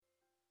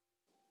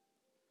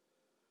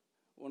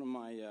one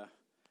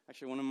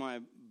of my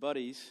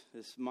buddies,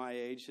 is my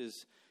age,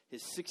 his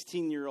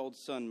 16-year-old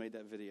son made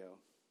that video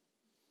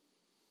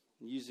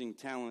using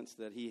talents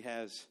that he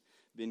has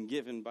been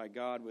given by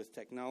God with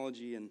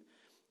technology, and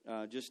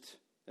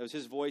it was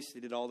his voice.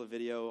 He did all the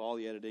video, all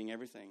the editing,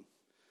 everything.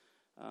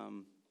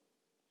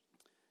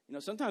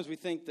 Sometimes we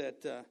think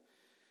that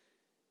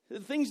the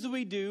things that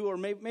we do, or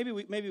maybe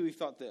we've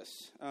thought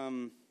this.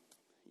 I'm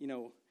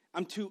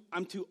too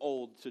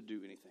old to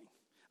do anything.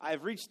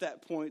 I've reached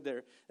that point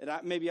there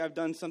that maybe I've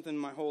done something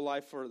my whole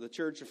life for the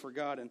church or for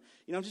God, and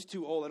I'm just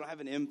too old. I don't have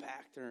an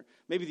impact. Or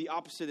maybe the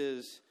opposite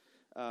is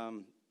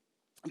I'm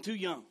too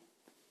young.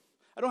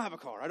 I don't have a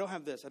car. I don't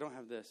have this. I don't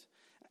have this.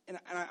 And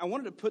I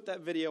wanted to put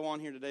that video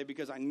on here today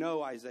because I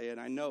know Isaiah, and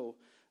I know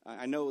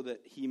that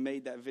he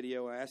made that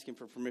video. I asked him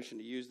for permission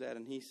to use that,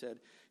 and he said,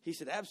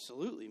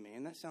 absolutely,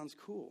 man, that sounds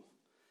cool.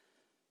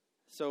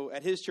 So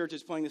at his church,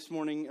 it's playing this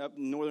morning up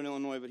in Northern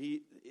Illinois, but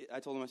I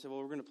told him, I said,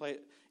 well, we're going to play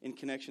it in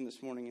Connection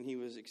this morning, and he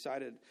was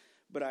excited.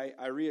 But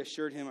I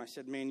reassured him. I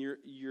said, man,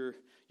 you're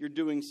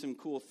doing some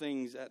cool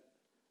things at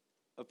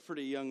a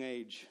pretty young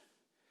age,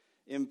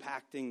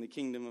 impacting the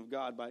kingdom of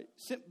God by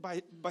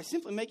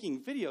simply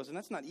making videos, and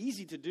that's not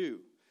easy to do.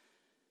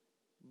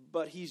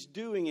 But he's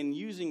doing and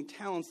using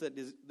talents that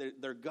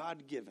they're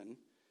God-given,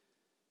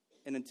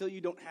 and until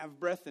you don't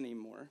have breath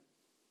anymore,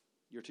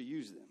 you're to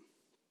use them.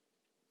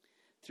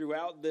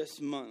 Throughout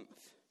this month,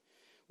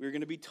 we're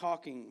going to be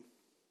talking.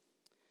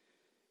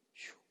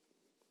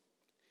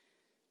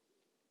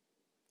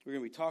 We're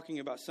going to be talking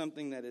about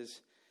something that is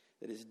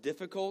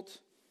difficult,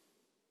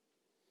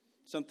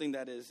 something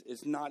that is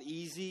not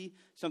easy,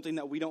 something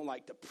that we don't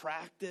like to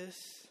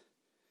practice.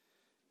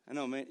 I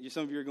know, man.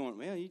 Some of you are going,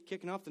 man, you're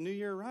kicking off the new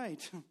year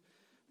right,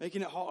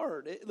 making it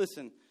hard.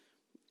 Listen.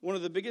 One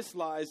of the biggest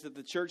lies that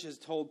the church has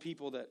told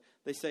people, that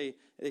they say,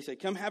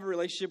 come have a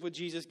relationship with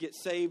Jesus, get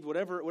saved,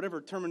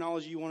 whatever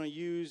terminology you want to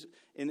use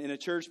in a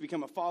church,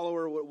 become a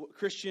follower,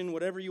 Christian,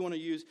 whatever you want to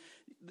use.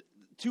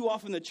 Too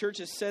often the church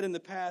has said in the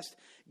past,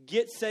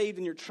 get saved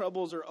and your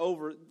troubles are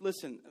over.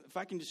 Listen, if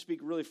I can just speak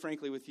really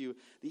frankly with you,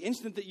 the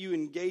instant that you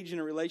engage in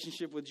a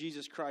relationship with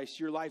Jesus Christ,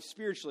 your life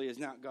spiritually has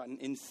now gotten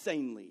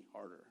insanely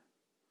harder.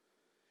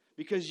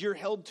 Because you're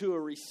held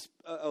to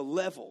a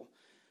level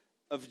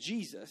of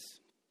Jesus,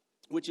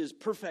 which is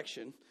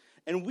perfection,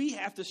 and we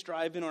have to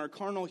strive in our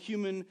carnal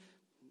human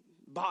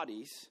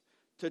bodies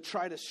to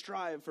try to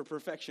strive for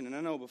perfection. And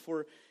I know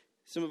before,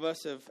 some of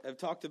us have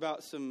talked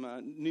about some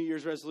New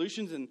Year's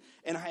resolutions,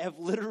 and I have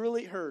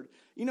literally heard,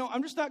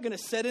 I'm just not going to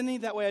set any,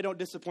 that way I don't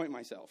disappoint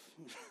myself.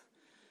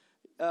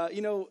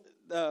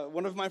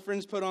 One of my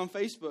friends put on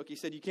Facebook, he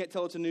said, you can't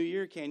tell it's a new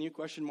year, can you? ?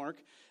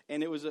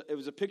 And it was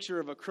a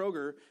picture of a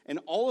Kroger, and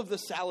all of the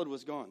salad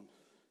was gone.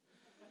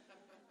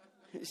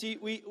 See,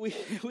 we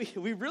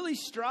really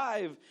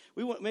strive.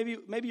 We want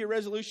maybe your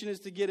resolution is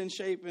to get in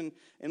shape and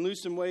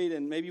lose some weight,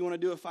 and maybe you want to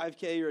do a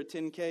 5K or a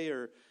 10K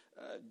or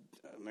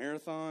a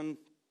marathon.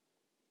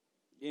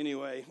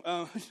 Anyway,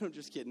 I'm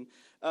just kidding.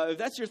 If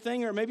that's your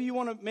thing, or maybe you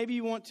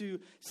want to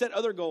set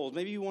other goals.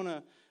 Maybe you want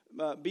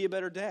to be a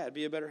better dad,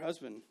 be a better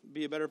husband,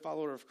 be a better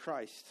follower of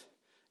Christ.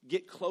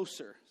 Get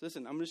closer.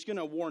 Listen, I'm just going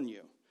to warn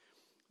you.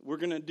 We're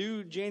going to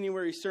do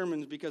January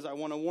sermons because I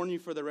want to warn you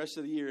for the rest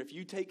of the year. If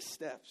you take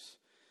steps.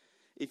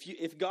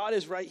 If God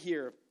is right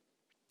here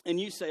and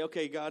you say,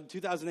 okay, God,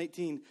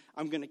 2018,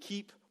 I'm going to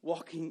keep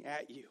walking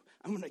at you.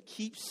 I'm going to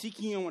keep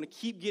seeking you. I want to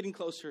keep getting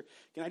closer.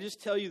 Can I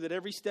just tell you that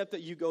every step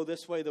that you go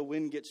this way, the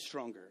wind gets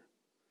stronger.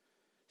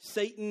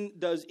 Satan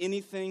does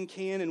anything,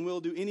 can and will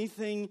do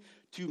anything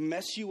to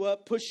mess you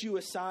up, push you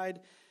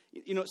aside.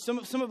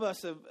 Some of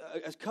us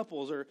as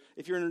couples, or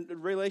if you're in a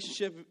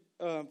relationship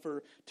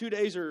for 2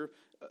 days or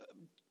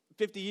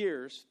 50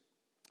 years,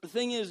 the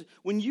thing is,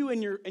 when you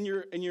and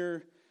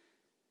your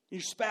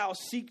spouse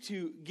seek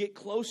to get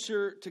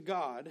closer to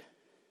God,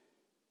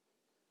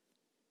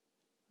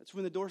 that's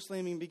when the door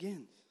slamming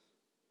begins,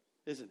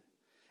 isn't it?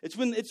 It's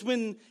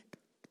when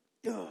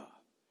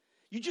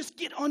you just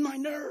get on my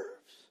nerves.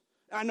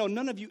 I know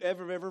none of you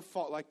ever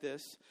fought like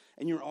this,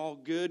 and you're all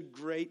good,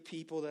 great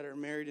people that are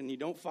married, and you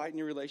don't fight in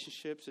your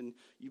relationships, and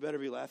you better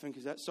be laughing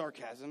because that's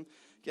sarcasm.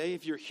 Okay,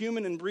 if you're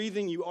human and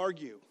breathing, you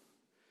argue.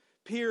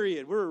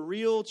 Period. We're a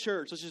real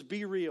church. Let's just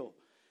be real.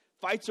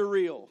 Fights are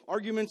real.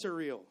 Arguments are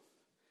real.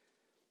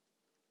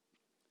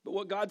 But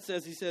what God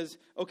says, he says,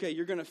 okay,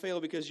 you're going to fail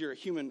because you're a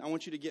human. I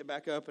want you to get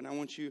back up, and I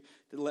want you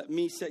to let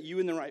me set you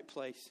in the right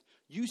place.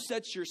 You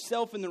set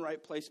yourself in the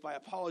right place by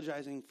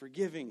apologizing,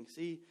 forgiving.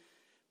 See,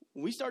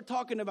 when we start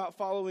talking about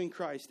following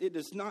Christ, it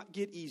does not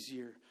get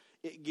easier.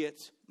 It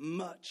gets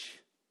much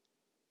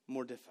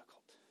more difficult.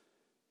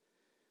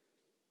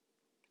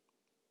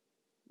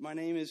 My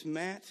name is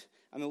Matt.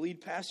 I'm the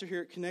lead pastor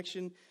here at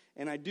Connection,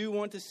 and I do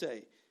want to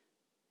say,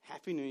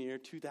 Happy New Year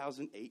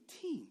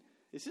 2018.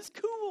 This is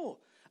cool.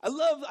 I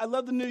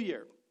love the new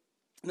year.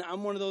 Now,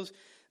 I'm one of those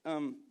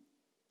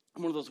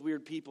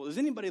weird people. Does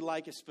anybody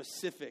like a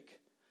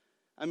specific,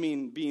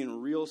 being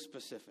real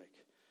specific,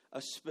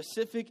 a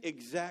specific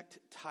exact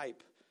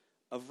type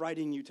of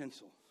writing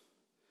utensil?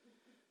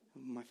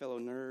 My fellow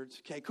nerds.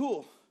 Okay,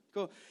 cool.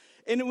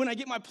 And when I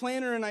get my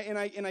planner and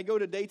I go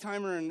to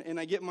Daytimer and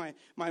I get my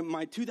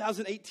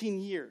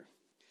 2018 year,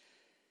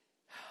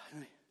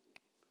 and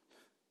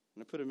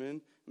I put them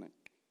in and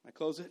I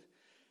close it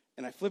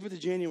and I flip it to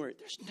January.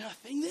 There's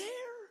nothing there.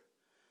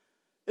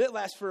 It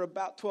lasts for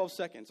about 12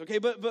 seconds. Okay,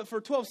 but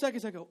for 12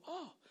 seconds I go,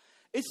 oh,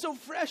 it's so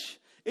fresh.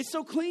 It's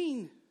so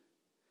clean.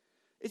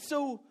 It's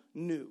so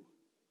new.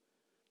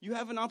 You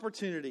have an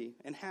opportunity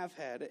and have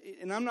had,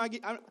 and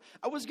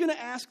I was going to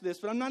ask this,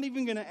 but I'm not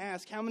even going to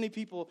ask how many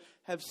people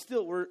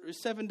we're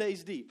 7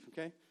 days deep,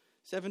 okay?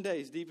 7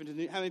 days deep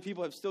into how many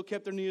people have still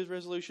kept their New Year's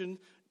resolution.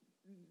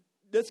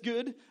 That's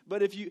good,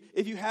 but if you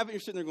haven't,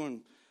 you're sitting there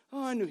going,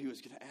 oh, I knew he was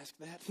going to ask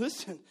that.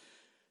 Listen,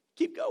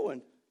 keep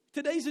going.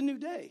 Today's a new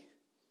day.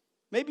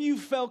 Maybe you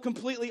fell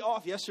completely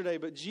off yesterday,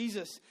 but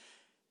Jesus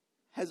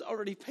has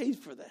already paid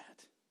for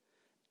that.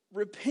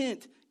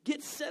 Repent,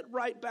 get set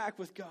right back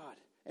with God,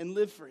 and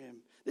live for him.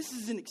 This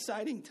is an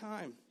exciting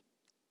time.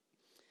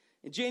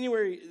 In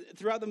January,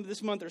 throughout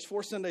this month, there's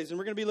 4 Sundays, and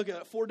we're going to be looking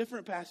at 4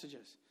 different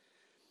passages.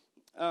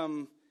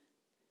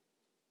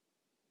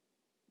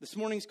 This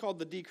morning's called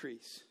The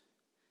Decrease.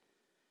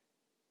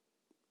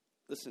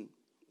 Listen,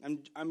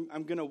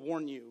 I'm going to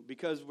warn you,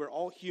 because we're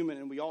all human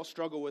and we all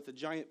struggle with a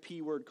giant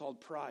P word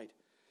called pride.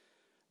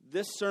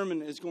 This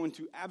sermon is going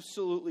to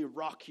absolutely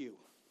rock you,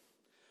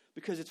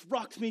 because it's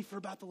rocked me for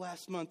about the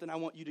last month, and I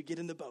want you to get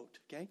in the boat,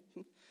 okay?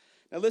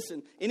 Now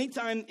listen,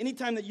 anytime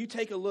that you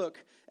take a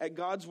look at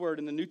God's word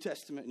in the New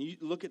Testament and you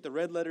look at the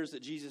red letters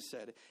that Jesus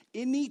said,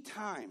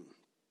 anytime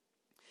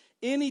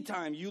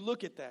you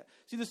look at that.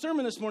 See, the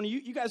sermon this morning,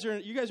 you guys are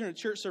in a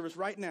church service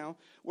right now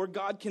where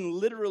God can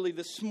literally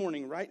this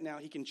morning, right now,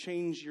 he can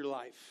change your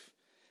life.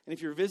 And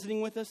if you're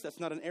visiting with us, that's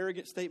not an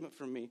arrogant statement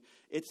from me.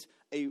 It's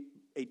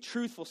a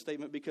truthful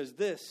statement, because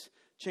this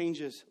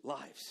changes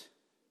lives.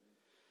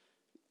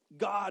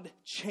 God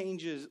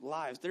changes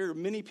lives. There are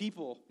many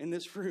people in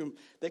this room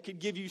that could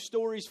give you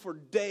stories for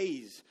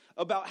days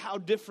about how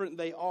different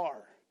they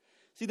are.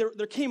 See, there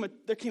came a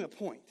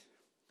point.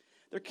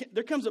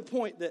 There comes a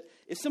point that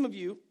if some of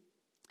you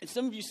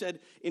said,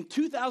 in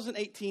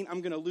 2018,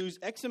 I'm going to lose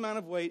X amount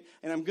of weight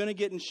and I'm going to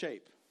get in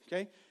shape,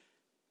 okay?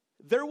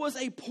 There was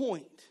a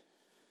point,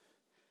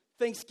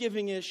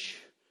 Thanksgiving-ish,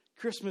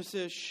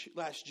 Christmas-ish,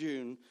 last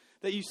June,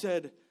 that you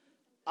said,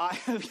 I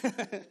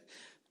have...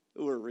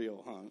 We're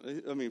real,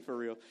 huh? I mean, for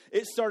real.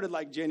 It started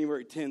like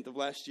January 10th of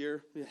last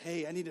year.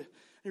 Hey, I need to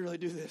really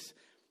do this.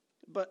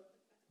 But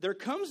there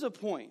comes a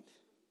point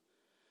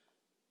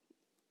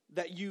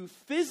that you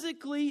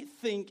physically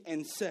think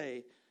and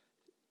say,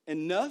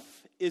 enough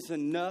is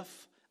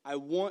enough. I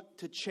want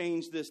to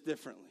change this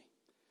differently.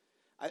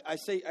 I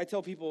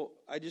tell people,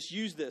 I just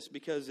use this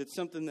because it's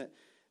something that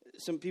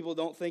some people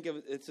don't think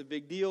of. It's a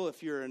big deal.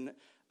 If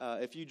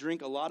you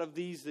drink a lot of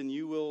these, then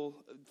you will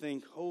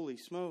think, holy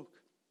smoke.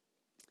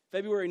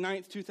 February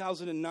 9th,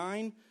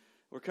 2009,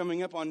 we're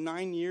coming up on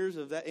 9 years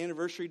of that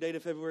anniversary date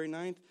of February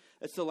 9th.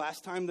 It's the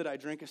last time that I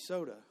drank a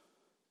soda.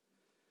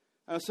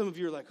 I know some of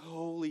you are like,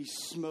 holy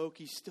smoke,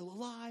 he's still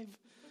alive,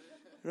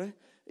 right?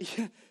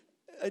 Yeah,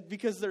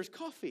 because there's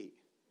coffee.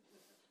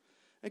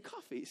 And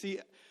coffee,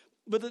 see,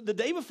 but the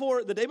day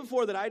before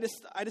that I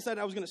decided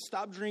I was going to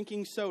stop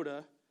drinking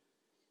soda,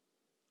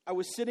 I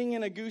was sitting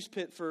in a goose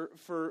pit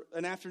for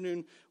an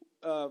afternoon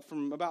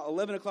from about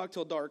 11 o'clock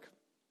till dark,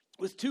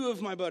 with 2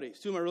 of my buddies,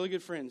 2 of my really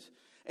good friends.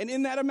 And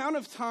in that amount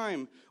of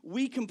time,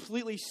 we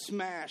completely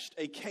smashed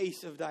a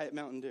case of Diet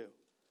Mountain Dew.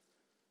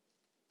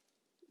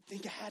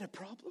 Think I had a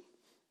problem?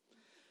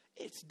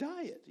 It's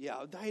diet.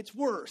 Yeah, diet's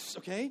worse,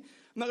 okay? I'm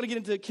not going to get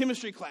into a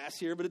chemistry class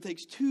here, but it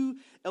takes 2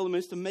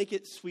 elements to make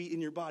it sweet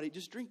in your body.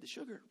 Just drink the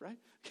sugar, right?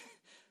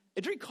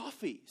 And drink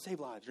coffee. Save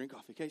lives, drink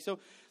coffee, okay? So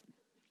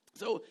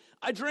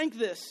I drank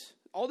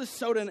all this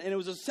soda, and it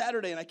was a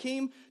Saturday, and I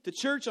came to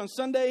church on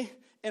Sunday,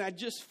 and I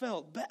just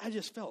felt,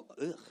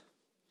 ugh.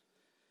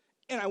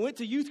 And I went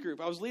to youth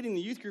group. I was leading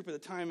the youth group at the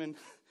time, and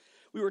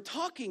we were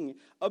talking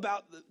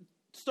about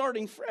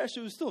starting fresh.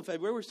 It was still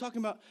February. We were talking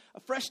about a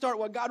fresh start,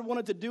 what God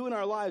wanted to do in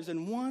our lives.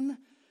 And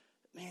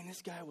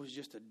this guy was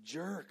just a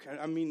jerk.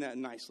 I mean that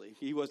nicely.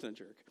 He wasn't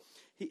a jerk.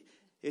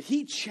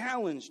 He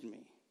challenged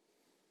me.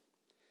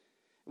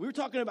 We were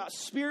talking about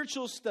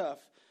spiritual stuff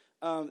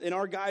in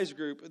our guys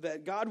group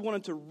that God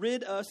wanted to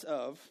rid us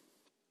of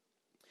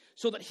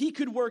so that he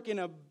could work in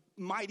a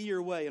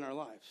mightier way in our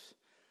lives.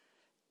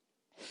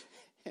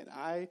 And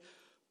I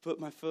put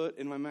my foot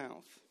in my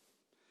mouth.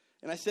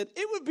 And I said,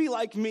 it would be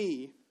like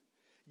me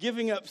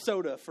giving up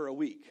soda for a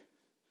week.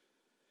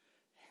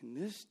 And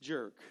this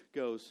jerk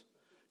goes,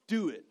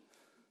 do it.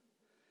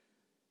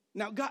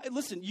 Now, God,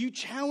 listen, you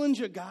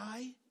challenge a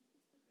guy,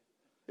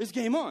 it's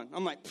game on.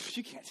 I'm like,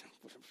 you can't,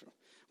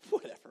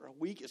 whatever, a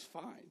week is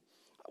fine.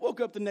 I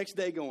woke up the next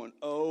day going,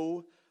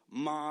 oh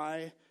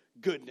my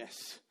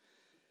goodness.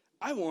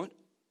 I want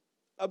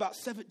about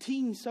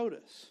 17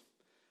 sodas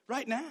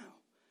right now.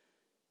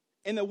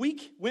 And the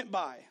week went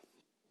by.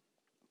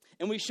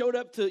 And we showed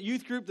up to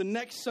youth group the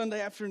next Sunday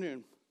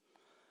afternoon.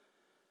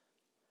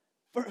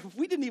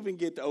 We didn't even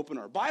get to open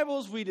our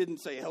Bibles. We didn't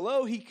say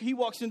hello. He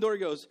walks in the door, he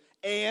goes,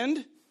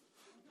 and?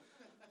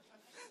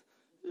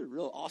 A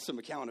real awesome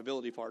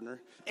accountability partner.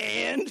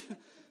 And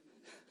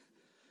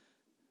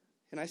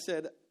I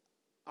said,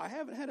 I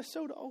haven't had a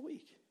soda all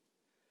week.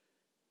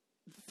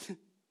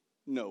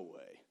 No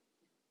way.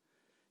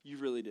 You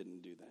really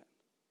didn't do that.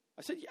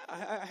 I said, yeah,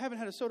 I haven't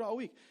had a soda all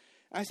week.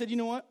 And I said, you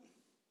know what?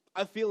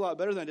 I feel a lot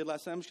better than I did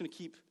last time. I'm just going to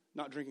keep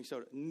not drinking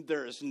soda.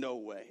 There is no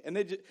way. And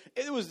it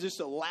was just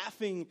a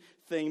laughing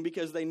thing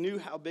because they knew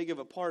how big of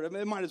a part of it.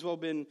 It might as well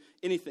have been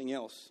anything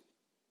else.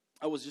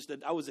 I was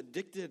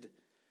addicted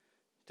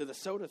to the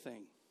soda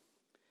thing.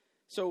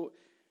 So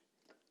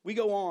we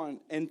go on,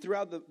 and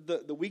throughout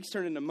the weeks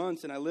turn into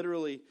months, and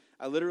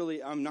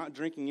I'm not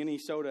drinking any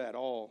soda at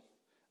all.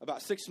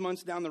 About 6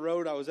 months down the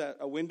road, I was at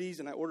a Wendy's,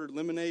 and I ordered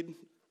lemonade.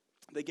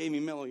 They gave me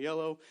Mellow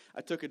Yellow.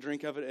 I took a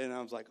drink of it, and I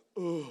was like,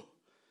 oh.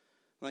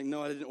 I'm like,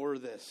 no, I didn't order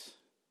this.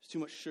 It's too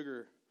much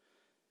sugar.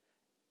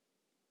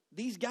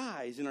 These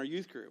guys in our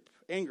youth group,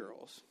 and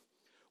girls,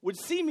 would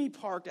see me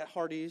parked at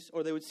Hardee's,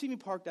 or they would see me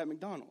parked at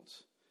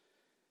McDonald's.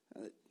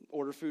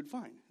 Order food,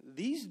 fine.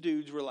 These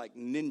dudes were like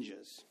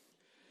ninjas.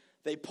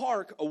 They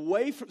park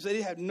away from, so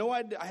they had no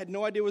idea. I had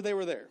no idea where they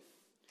were there.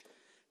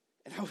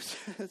 And I was,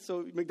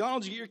 so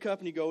McDonald's, you get your cup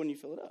and you go and you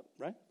fill it up,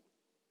 right?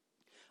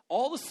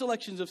 All the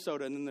selections of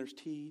soda, and then there's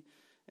tea,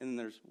 and then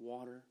there's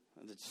water,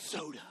 and there's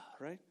soda,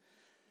 right?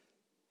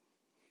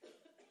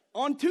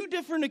 On 2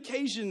 different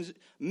occasions,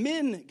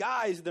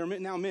 guys, they're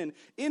now men,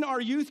 in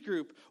our youth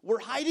group were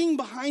hiding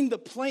behind the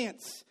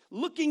plants,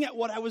 looking at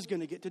what I was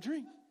going to get to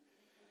drink.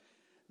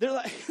 They're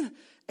like,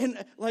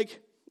 and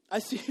like, I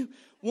see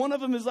one of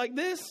them is like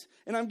this,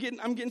 and I'm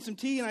getting some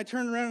tea, and I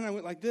turned around and I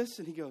went like this,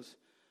 and he goes,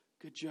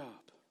 good job.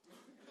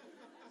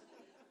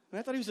 And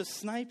I thought he was a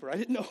sniper. I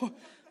didn't know.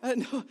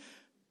 And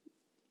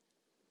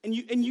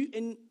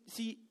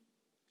see,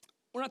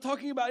 we're not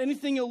talking about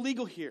anything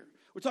illegal here.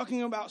 We're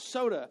talking about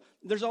soda.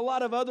 There's a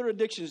lot of other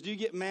addictions. Do you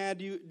get mad?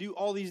 Do you do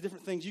all these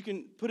different things? You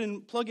can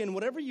plug in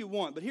whatever you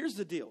want. But here's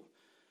the deal.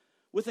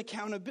 With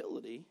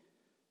accountability,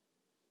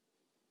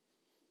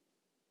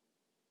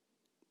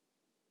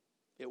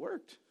 it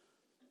worked.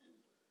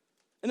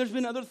 And there's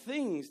been other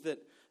things that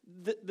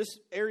this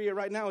area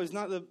right now is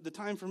not the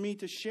time for me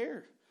to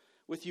share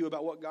with you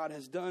about what God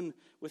has done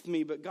with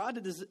me. But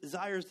God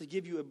desires to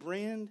give you a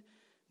brand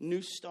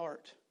new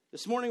start.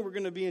 This morning we're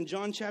going to be in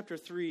John chapter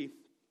 3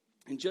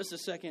 in just a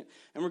second.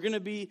 And we're going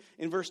to be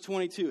in verse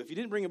 22. If you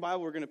didn't bring a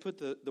Bible, we're going to put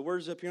the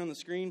words up here on the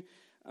screen.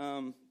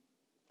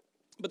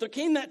 But there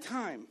came that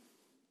time.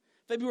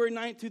 February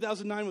 9th,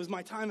 2009 was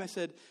my time. I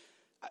said,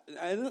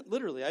 I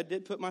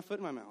did put my foot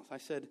in my mouth. I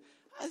said,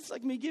 it's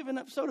like me giving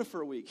up soda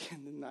for a week.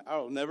 And then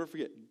I'll never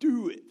forget,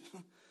 do it.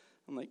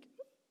 I'm like,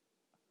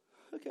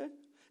 okay.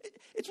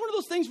 It's one of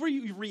those things where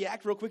you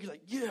react real quick. You're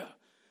like, yeah.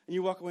 And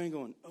you walk away and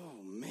going,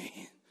 oh,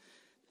 man,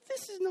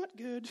 this is not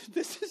good.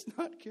 This is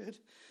not good.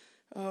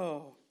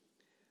 Oh.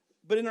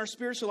 But in our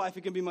spiritual life,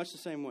 it can be much the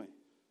same way.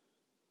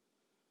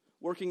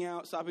 Working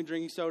out, stopping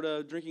drinking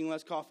soda, drinking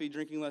less coffee,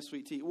 drinking less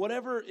sweet tea.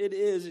 Whatever it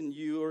is in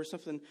you or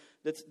something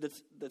that's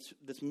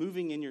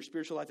moving in your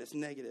spiritual life that's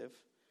negative.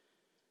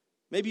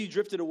 Maybe you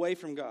drifted away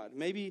from God.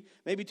 Maybe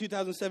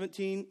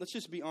 2017, let's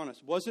just be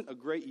honest, wasn't a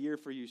great year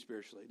for you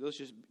spiritually. Let's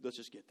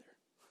just get there.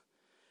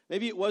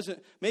 Maybe it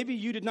wasn't. Maybe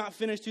you did not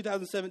finish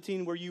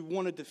 2017 where you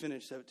wanted to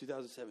finish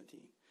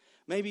 2017.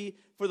 Maybe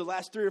for the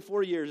last 3 or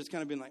 4 years, it's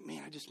kind of been like,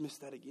 man, I just missed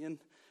that again.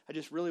 I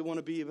just really want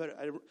to be better.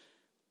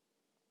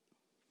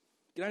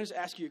 Can I just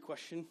ask you a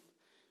question?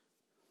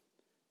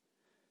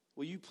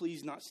 Will you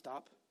please not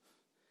stop?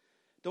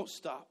 Don't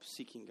stop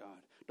seeking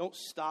God. Don't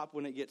stop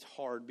when it gets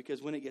hard,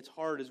 because when it gets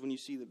hard is when you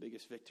see the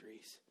biggest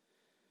victories.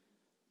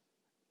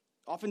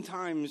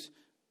 Oftentimes,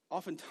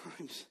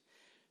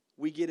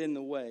 we get in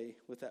the way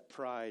with that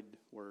pride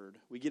word.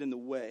 We get in the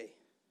way.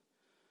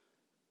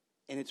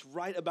 And it's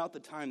right about the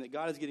time that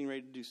God is getting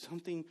ready to do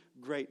something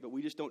great, but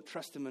we just don't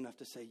trust him enough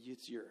to say,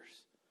 it's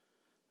yours.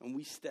 And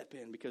we step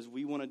in because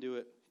we want to do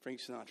it,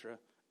 Frank Sinatra,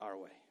 our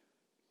way.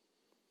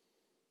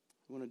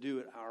 We want to do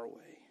it our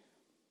way.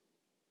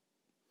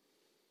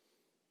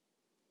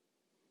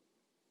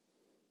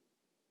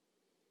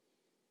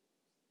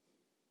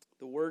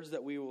 The words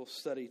that we will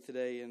study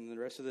today and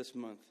the rest of this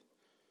month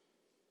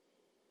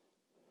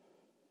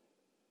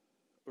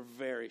are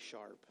very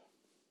sharp.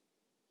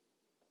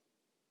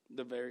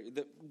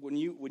 When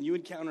you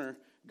encounter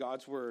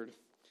God's word,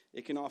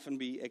 it can often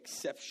be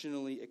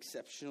exceptionally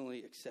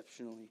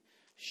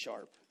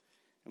sharp.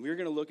 And we're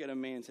going to look at a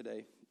man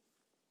today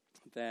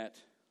that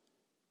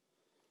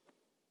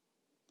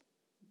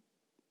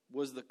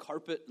was the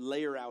carpet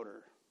layer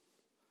outer.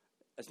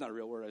 That's not a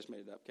real word, I just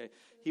made it up, okay?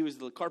 He was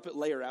the carpet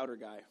layer outer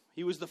guy.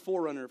 He was the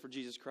forerunner for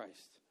Jesus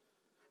Christ.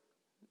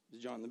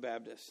 John the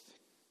Baptist,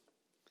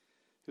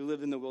 who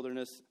lived in the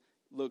wilderness,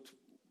 looked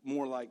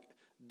more like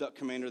Duck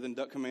Commander than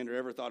Duck Commander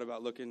ever thought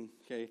about looking,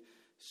 okay?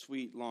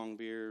 Sweet, long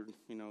beard,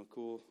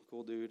 cool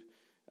dude.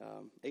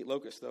 Ate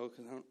locusts, though,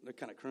 because they're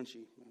kind of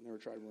crunchy. I've never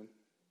tried one.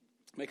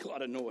 Make a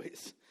lot of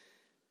noise.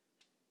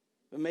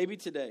 But maybe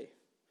today,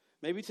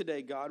 Maybe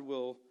today God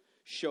will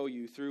show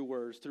you through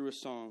words, through a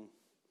song.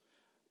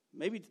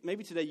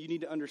 Maybe today you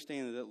need to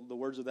understand the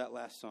words of that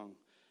last song.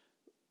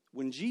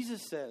 When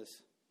Jesus says,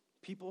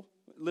 people,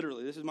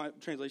 literally, this is my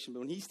translation, but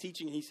when he's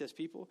teaching and he says,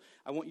 people,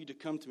 I want you to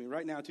come to me.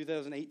 Right now,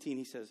 2018,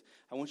 he says,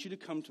 I want you to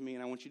come to me,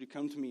 and I want you to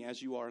come to me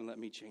as you are and let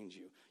me change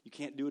you. You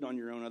can't do it on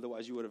your own,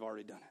 otherwise you would have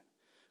already done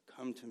it.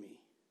 Come to me.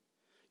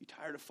 You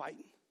tired of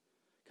fighting?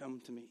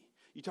 Come to me.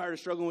 You tired of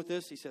struggling with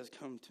this? He says,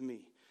 come to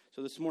me.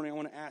 So this morning, I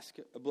want to ask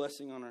a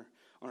blessing on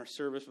our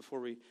service before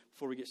we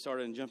get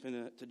started and jump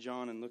into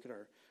John and look at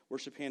our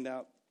worship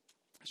handout.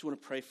 I just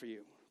want to pray for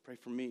you, pray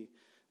for me,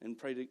 and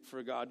pray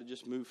for God to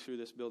just move through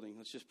this building.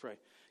 Let's just pray.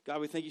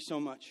 God, we thank you so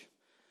much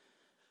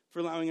for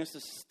allowing us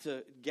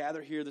to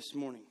gather here this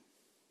morning.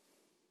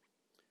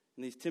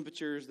 In these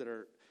temperatures that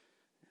are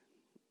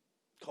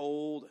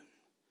cold,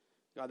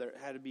 God, there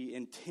had to be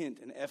intent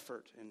and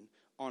effort and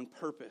on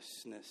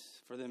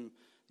purposeness for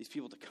these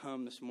people to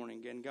come this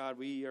morning. And God,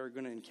 we are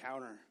going to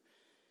encounter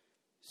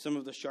some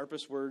of the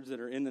sharpest words that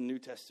are in the New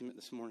Testament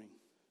this morning,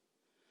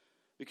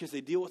 because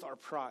they deal with our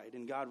pride.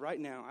 And God, right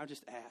now, I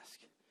just ask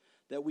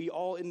that we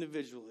all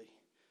individually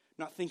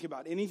not think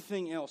about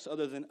anything else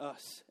other than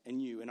us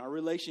and you and our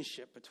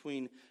relationship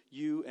between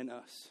you and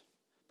us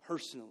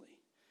personally.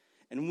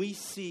 And we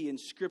see in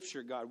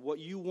Scripture, God, what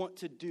you want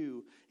to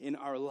do in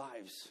our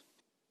lives.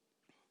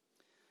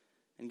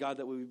 And God,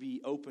 that we would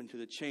be open to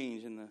the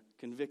change and the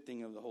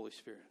convicting of the Holy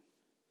Spirit.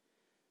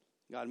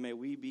 God, may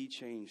we be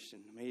changed,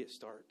 and may it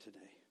start today.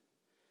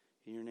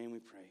 In your name we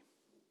pray.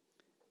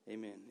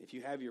 Amen. If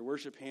you have your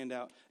worship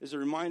handout, as a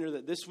reminder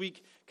that this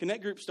week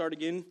Connect Groups start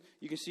again.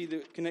 You can see the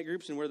Connect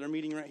Groups and where they're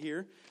meeting right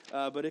here.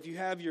 But if you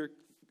have your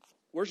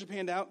worship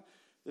handout,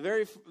 the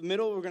very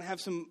middle, we're going to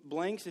have some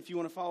blanks if you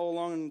want to follow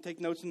along and take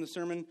notes in the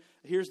sermon.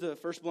 Here's the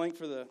first blank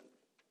for the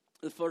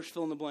first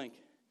fill in the blank.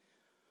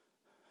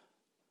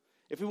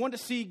 If we want to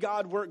see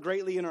God work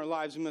greatly in our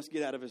lives, we must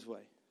get out of his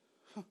way.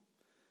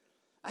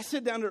 I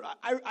sit down there,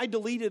 I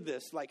deleted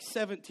this like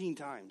 17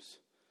 times.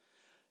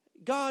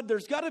 God,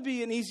 there's got to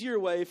be an easier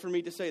way for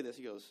me to say this.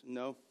 He goes,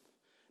 no,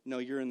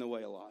 you're in the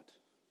way a lot.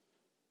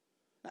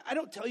 I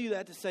don't tell you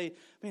that to say,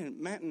 man,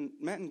 Matt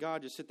and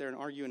God just sit there and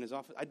argue in his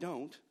office. I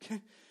don't.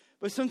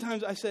 But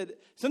sometimes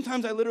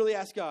I literally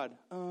ask God,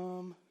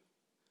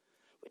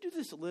 we do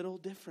this a little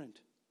different.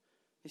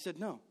 He said,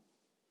 no,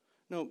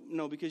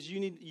 because you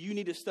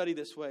need to study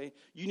this way.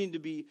 You need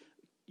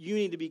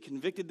to be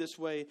convicted this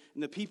way,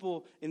 and the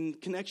people in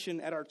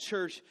connection at our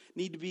church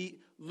need to be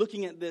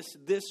looking at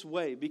this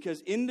way,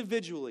 because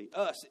individually,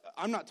 us,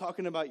 I'm not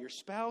talking about your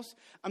spouse,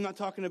 I'm not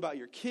talking about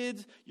your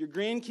kids, your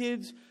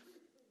grandkids,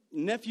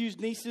 nephews,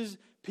 nieces,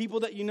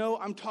 people that you know,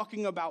 I'm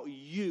talking about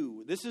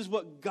you. This is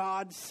what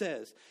God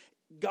says.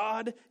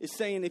 God is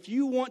saying, if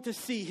you want to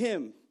see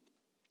him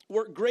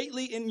work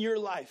greatly in your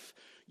life,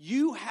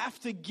 you have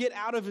to get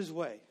out of his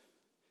way.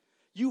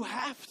 You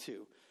have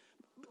to.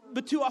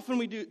 But too often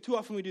we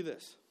do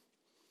this.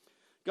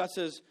 God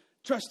says,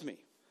 trust me.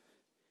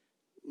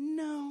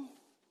 No.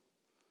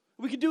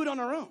 We could do it on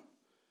our own.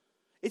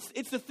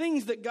 It's the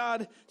things that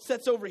God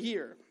sets over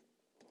here.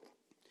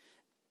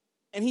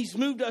 And he's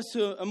moved us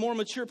to a more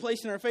mature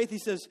place in our faith. He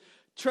says,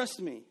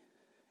 trust me.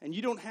 And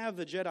you don't have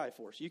the Jedi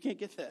Force. You can't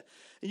get that.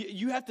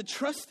 You have to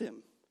trust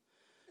him.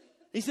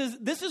 He says,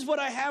 this is what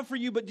I have for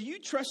you, but do you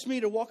trust me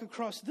to walk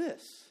across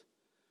this?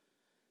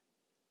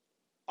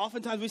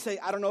 Oftentimes we say,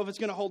 I don't know if it's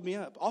going to hold me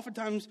up.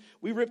 Oftentimes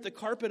we rip the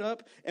carpet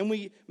up and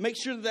we make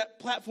sure that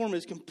platform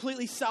is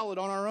completely solid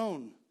on our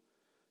own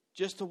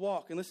just to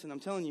walk. And listen, I'm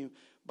telling you,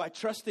 by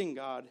trusting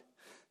God,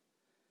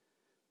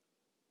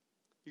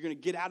 you're going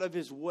to get out of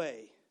his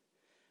way.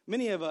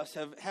 Many of us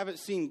haven't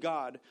seen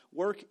God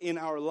work in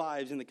our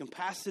lives in the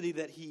capacity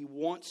that he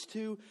wants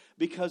to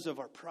because of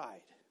our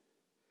pride.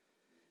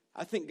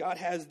 I think God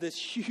has this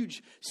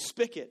huge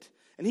spigot,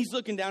 and he's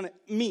looking down at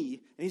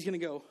me, and he's going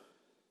to go,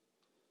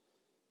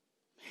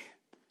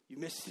 you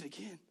missed it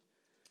again.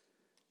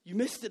 You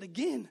missed it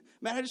again.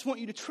 Man, I just want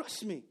you to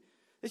trust me.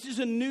 This is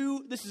a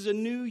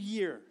new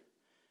year.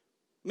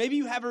 Maybe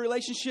you have a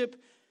relationship,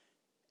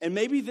 and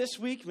maybe this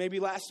week,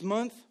 maybe last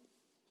month.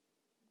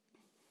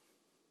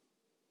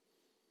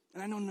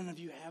 And I know none of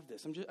you have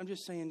this. I'm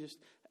just saying, just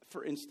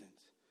for instance.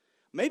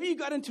 Maybe you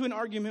got into an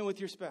argument with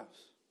your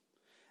spouse.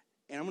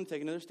 And I'm going to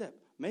take another step.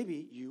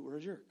 Maybe you were a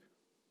jerk.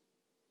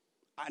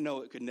 I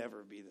know it could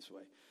never be this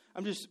way.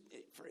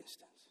 For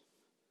instance.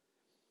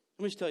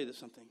 Let me just tell you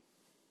something.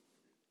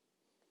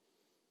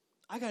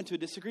 I got into a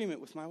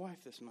disagreement with my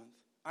wife this month.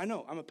 I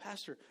know, I'm a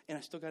pastor, and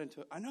I still got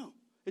into it. I know,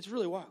 it's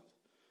really wild.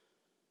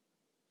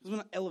 I'm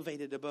not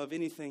elevated above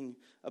anything.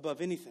 And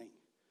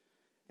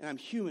I'm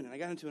human, and I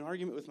got into an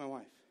argument with my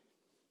wife.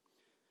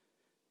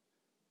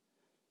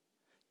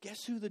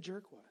 Guess who the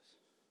jerk was?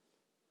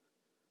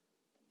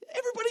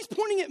 Everybody's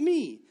pointing at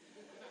me.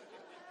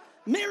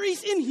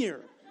 Mary's in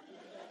here.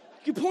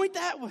 You can point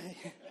that way.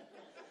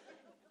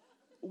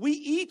 We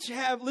each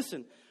have,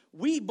 listen,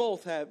 we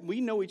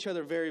know each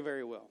other very,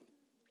 very well.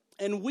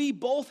 And we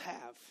both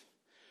have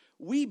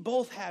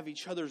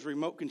each other's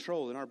remote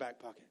control in our back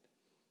pocket.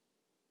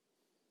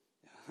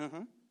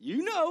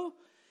 You know,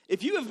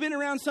 if you have been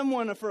around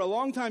someone for a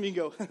long time, you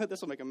can go,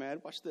 this will make them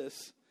mad. Watch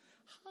this.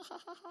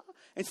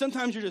 And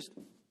sometimes you're just,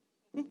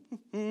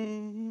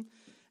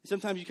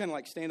 sometimes you kind of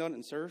like stand on it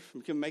and surf.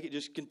 You can make it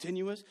just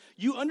continuous.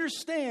 You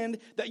understand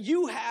that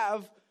you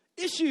have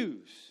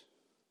issues.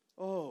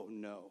 Oh,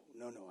 no,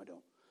 I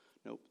don't.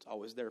 Nope, it's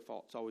always their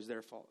fault. It's always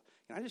their fault.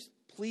 Can I just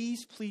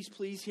please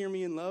hear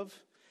me in love?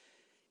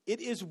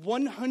 It is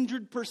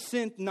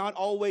 100% not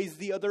always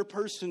the other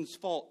person's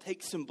fault.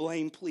 Take some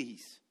blame,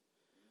 please.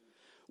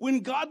 When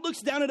God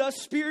looks down at us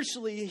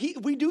spiritually,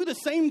 we do the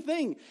same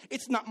thing.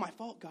 It's not my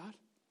fault, God.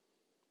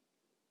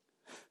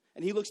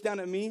 And he looks down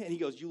at me and he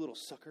goes, you little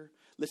sucker,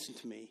 listen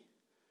to me.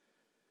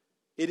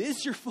 It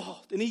is your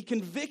fault. And he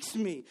convicts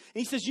me. And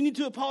he says, you need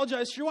to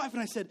apologize to your wife.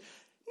 And I said,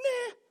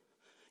 nah.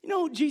 You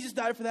know, Jesus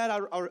died for that.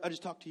 I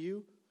just talked to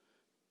you.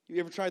 You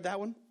ever tried that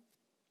one?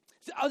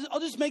 I'll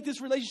just make this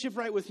relationship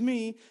right with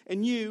me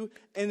and you,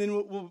 and then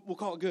we'll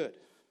call it good.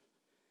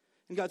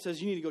 And God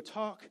says, you need to go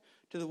talk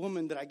to the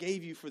woman that I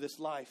gave you for this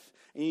life,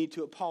 and you need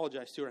to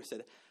apologize to her. I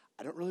said,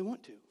 I don't really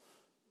want to.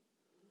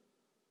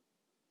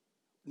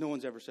 No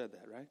one's ever said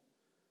that, right?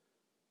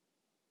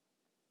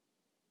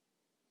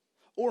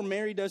 Or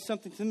Mary does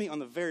something to me on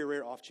the very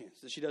rare off chance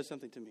that she does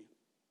something to me.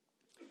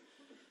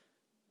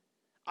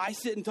 I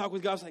sit and talk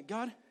with God. I was like,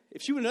 God,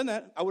 if she would have done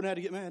that, I wouldn't have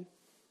had to get mad.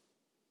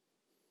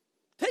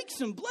 Take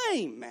some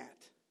blame, Matt.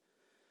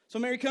 So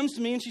Mary comes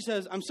to me and she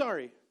says, I'm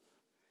sorry.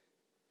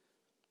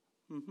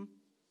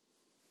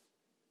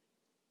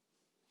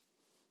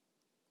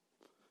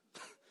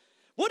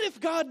 What if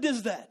God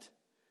does that?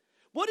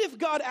 What if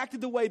God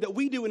acted the way that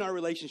we do in our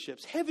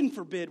relationships? Heaven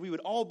forbid we would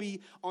all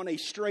be on a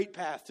straight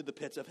path to the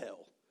pits of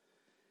hell.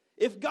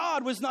 If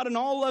God was not an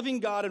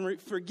all-loving God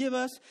and forgive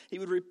us, we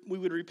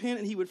would repent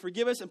and he would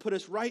forgive us and put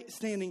us right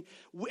standing,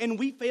 and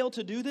we fail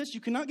to do this,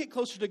 you cannot get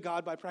closer to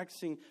God by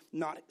practicing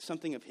not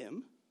something of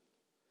him.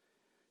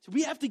 So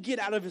we have to get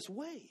out of his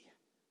way.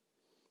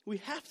 We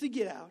have to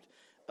get out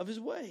of his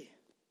way.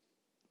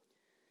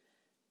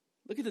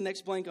 Look at the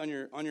next blank on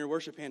your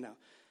worship handout.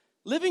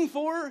 Living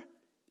for,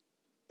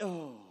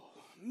 oh,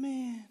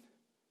 man.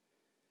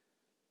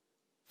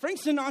 Frank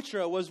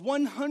Sinatra was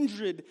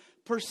 100%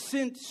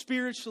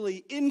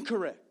 spiritually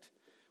incorrect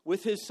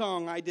with his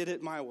song, I Did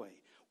It My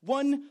Way.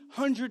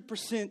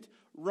 100%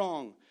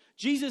 wrong.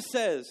 Jesus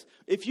says,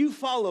 if you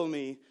follow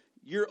me,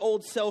 your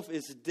old self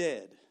is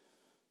dead.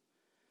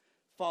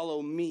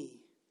 Follow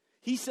me.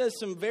 He says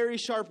some very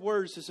sharp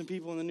words to some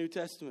people in the New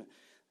Testament.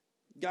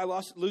 Guy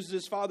loses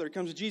his father,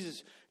 comes to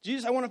Jesus.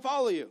 Jesus, I want to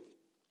follow you.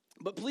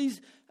 But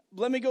please,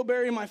 let me go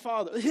bury my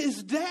father.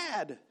 His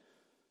dad.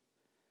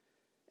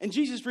 And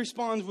Jesus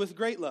responds with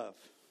great love.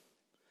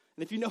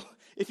 And if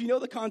you know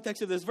the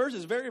context of this verse,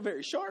 it's very,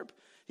 very sharp.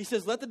 He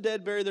says, let the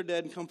dead bury their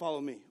dead and come follow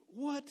me.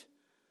 What?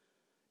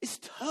 It's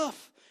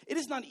tough. It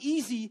is not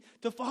easy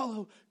to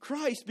follow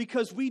Christ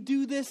because we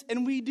do this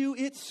and we do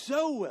it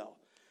so well.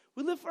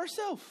 We live for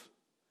ourselves.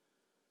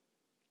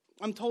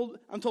 I'm told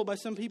by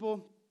some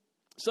people,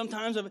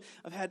 sometimes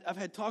I've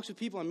had talks with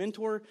people. I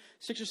mentor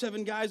 6 or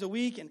 7 guys a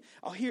week, and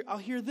I'll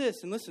hear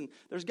this. And listen,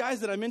 there's guys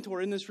that I mentor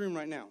in this room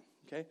right now,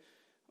 okay?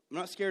 I'm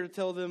not scared to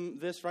tell them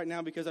this right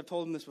now because I've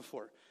told them this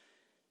before.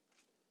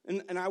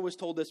 And I was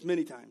told this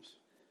many times.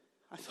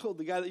 I told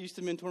the guy that used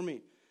to mentor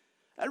me,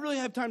 I didn't really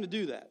have time to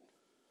do that.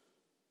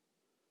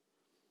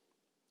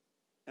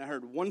 And I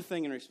heard one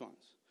thing in response.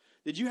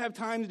 Did you have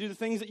time to do the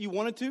things that you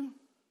wanted to?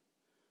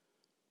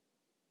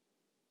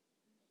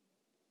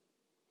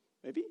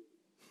 Maybe.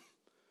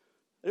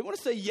 I didn't want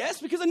to say yes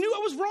because I knew I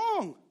was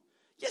wrong.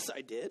 Yes,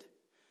 I did.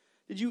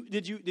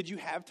 Did you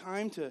have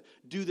time to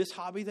do this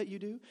hobby that you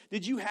do?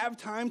 Did you have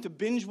time to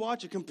binge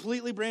watch a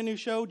completely brand new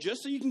show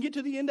just so you can get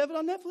to the end of it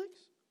on Netflix?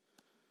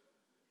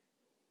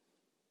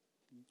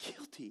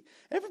 Guilty.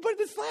 Everybody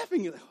that's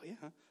laughing, you're like, oh yeah,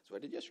 that's what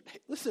I did yesterday.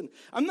 Listen,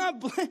 I'm not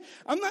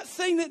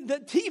saying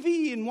that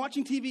TV and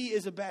watching TV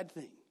is a bad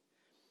thing.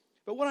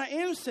 But what I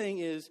am saying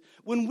is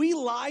when we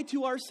lie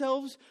to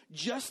ourselves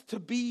just to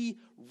be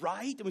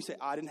right, and we say,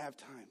 I didn't have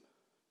time.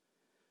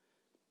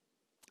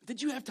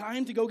 Did you have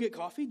time to go get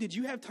coffee? Did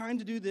you have time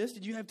to do this?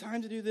 Did you have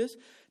time to do this?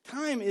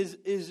 Time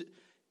is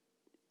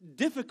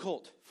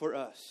difficult for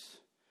us.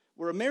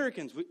 We're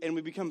Americans, and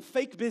we become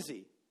fake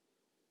busy.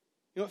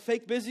 You know what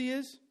fake busy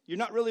is? You're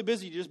not really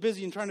busy. You're just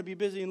busy and trying to be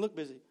busy and look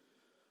busy.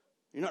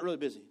 You're not really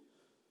busy.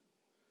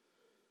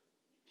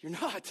 You're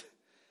not.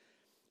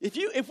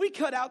 If we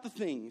cut out the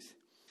things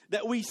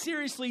that we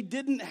seriously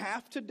didn't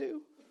have to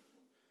do,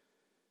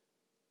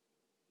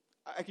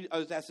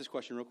 I'll just ask this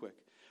question real quick.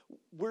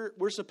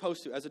 We're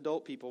supposed to, as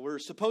adult people, we're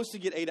supposed to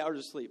get 8 hours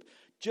of sleep.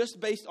 Just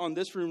based on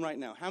this room right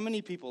now, how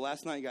many people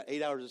last night got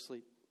 8 hours of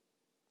sleep?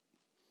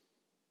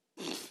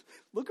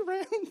 Look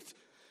around.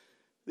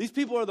 These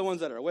people are the ones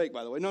that are awake,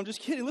 by the way. No, I'm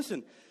just kidding.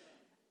 Listen.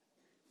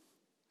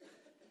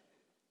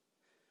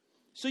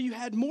 So you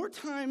had more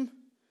time.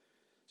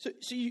 So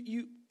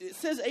you it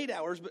says 8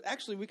 hours, but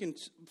actually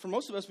for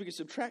most of us, we can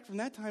subtract from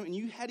that time, and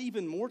you had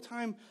even more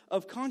time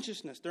of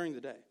consciousness during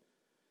the day.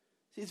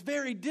 See, it's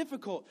very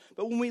difficult.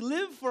 But when we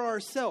live for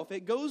ourselves,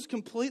 it goes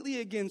completely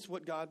against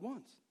what God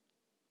wants.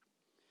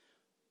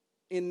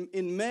 In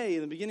May,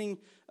 in the beginning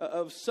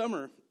of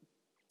summer,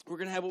 we're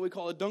going to have what we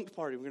call a dunk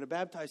party. We're going to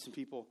baptize some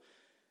people.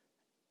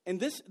 And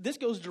this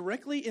goes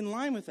directly in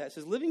line with that. It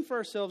says living for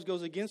ourselves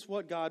goes against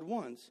what God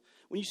wants.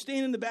 When you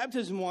stand in the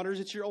baptism waters,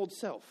 it's your old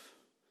self.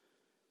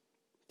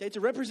 Okay, it's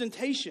a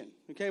representation,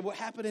 okay, of what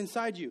happened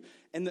inside you.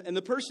 And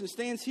the person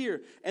stands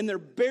here, and they're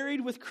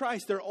buried with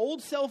Christ. Their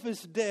old self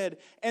is dead,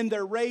 and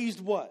they're raised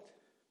what?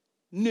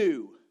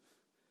 New.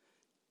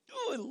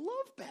 Oh, I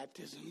love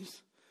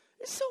baptisms.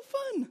 It's so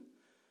fun.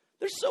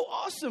 They're so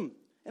awesome.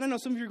 And I know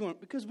some of you are going,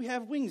 because we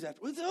have wings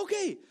after. It's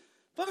okay,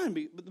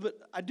 fine. But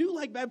I do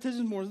like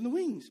baptisms more than the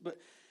wings. But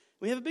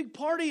we have a big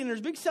party, and there's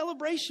a big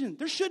celebration.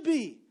 There should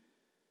be.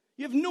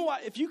 You have no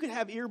idea. If you could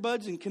have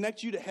earbuds and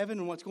connect you to heaven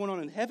and what's going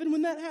on in heaven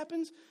when that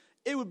happens,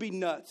 it would be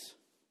nuts.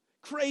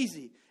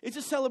 Crazy. It's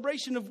a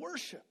celebration of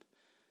worship.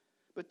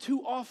 But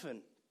too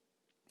often,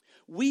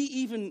 we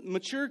even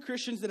mature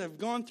Christians that have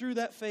gone through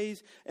that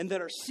phase and that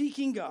are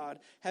seeking God,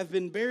 have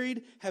been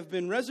buried, have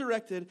been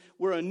resurrected.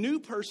 We're a new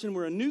person.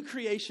 We're a new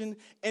creation.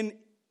 And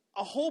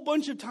a whole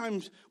bunch of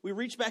times we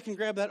reach back and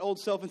grab that old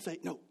self and say,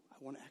 no, I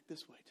want to act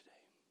this way today.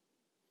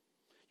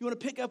 You want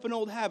to pick up an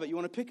old habit. You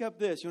want to pick up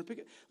this. You want to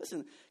pick up.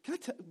 Listen, can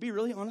I be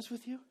really honest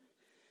with you?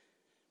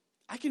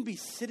 I can be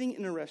sitting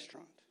in a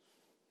restaurant.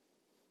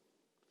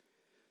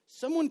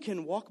 Someone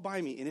can walk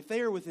by me, and if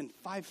they are within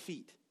 5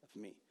 feet of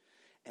me,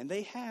 and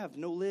they have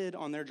no lid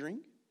on their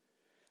drink,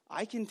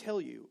 I can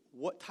tell you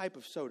what type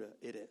of soda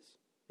it is,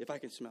 if I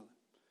can smell it.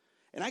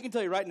 And I can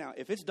tell you right now,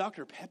 if it's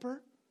Dr.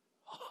 Pepper,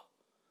 I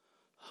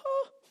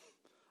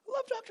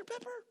love Dr.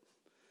 Pepper.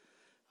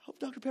 I hope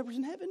Dr. Pepper's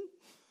in heaven.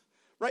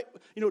 Right?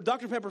 You know,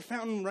 Dr. Pepper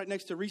fountain right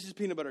next to Reese's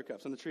Peanut Butter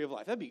Cups on the Tree of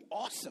Life. That'd be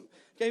awesome.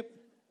 Okay?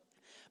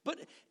 But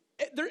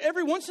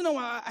every once in a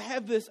while, I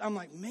have this, I'm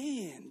like,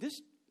 man, that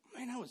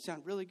would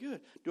sound really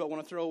good. Do I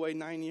want to throw away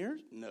 9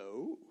 years?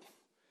 No.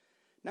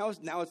 Now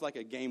it's like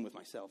a game with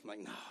myself. I'm like,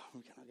 no,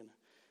 I'm not going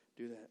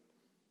to do that.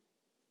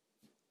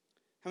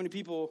 How many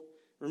people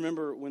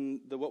remember when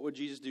the What Would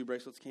Jesus Do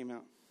bracelets came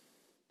out?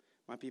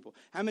 My people.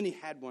 How many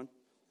had one?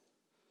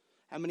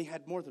 How many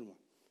had more than one?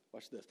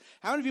 Watch this.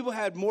 How many people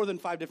had more than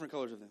 5 different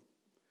colors of them?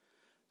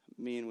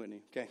 Me and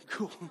Whitney. Okay,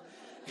 cool.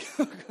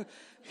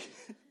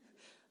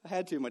 I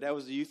had to. My dad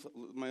was a youth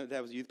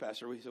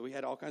pastor, so we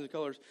had all kinds of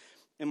colors.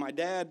 And my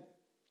dad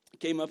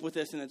came up with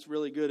this, and it's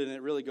really good, and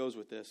it really goes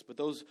with this. But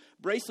those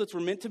bracelets were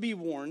meant to be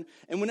worn,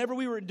 and whenever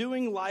we were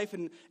doing life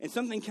and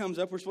something comes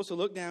up, we're supposed to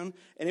look down,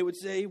 and it would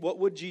say, what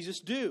would Jesus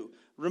do?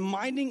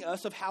 Reminding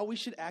us of how we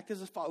should act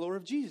as a follower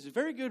of Jesus. A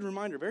very good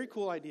reminder, very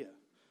cool idea.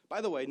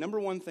 By the way, number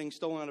one thing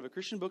stolen out of a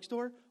Christian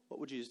bookstore, what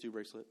would Jesus do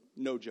bracelet?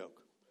 No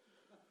joke.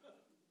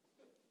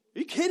 Are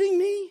you kidding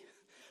me?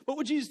 What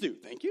would Jesus do?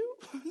 Thank you?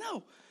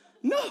 No.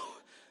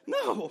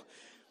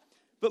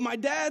 But my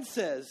dad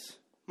says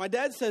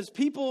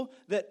people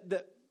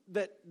that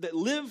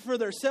live for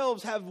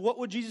themselves have what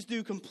would Jesus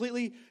do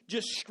completely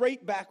just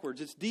straight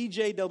backwards. It's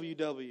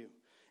DJWW.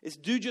 It's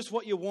do just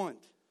what you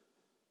want.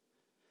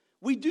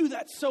 We do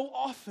that so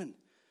often.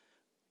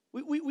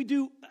 We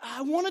do,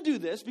 I want to do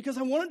this because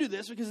I want to do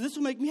this because this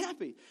will make me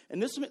happy.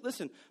 And this will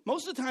listen,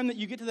 most of the time that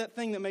you get to that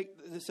thing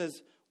that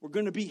says, we're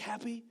going to be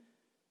happy,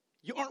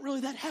 you aren't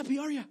really that happy,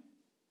 are you?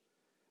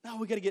 Now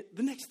we got to get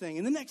the next thing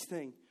and the next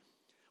thing.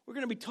 We're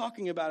going to be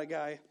talking about a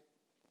guy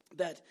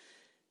that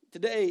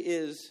today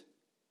is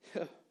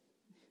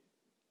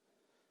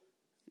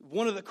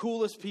one of the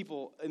coolest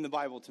people in the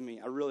Bible to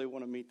me. I really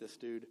want to meet this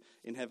dude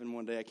in heaven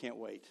one day. I can't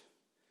wait.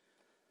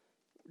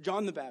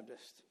 John the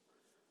Baptist.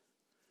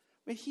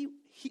 I mean,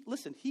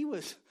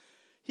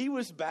 he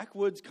was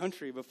backwoods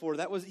country before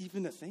that was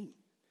even a thing.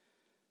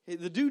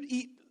 The dude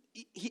he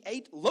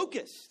ate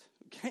locusts.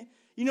 Okay,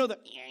 you know the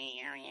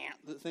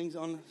things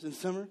on in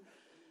summer,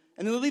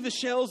 and then they leave the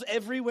shells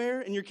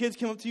everywhere, and your kids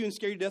come up to you and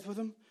scare you to death with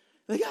them.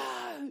 Like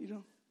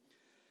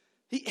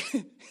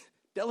he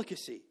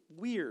delicacy,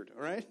 weird.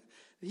 All right,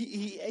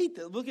 he ate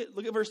that. Look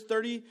at verse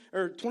 30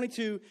 or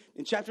 22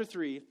 in chapter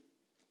 3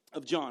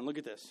 of John. Look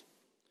at this.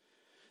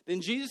 Then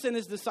Jesus and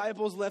his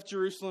disciples left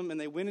Jerusalem, and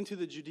they went into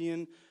the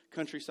Judean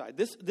countryside.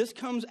 This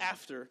comes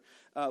after.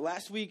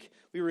 Last week,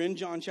 we were in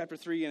John chapter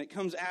 3, and it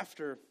comes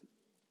after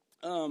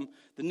the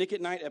Nick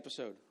at Night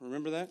episode.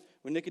 Remember that?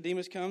 When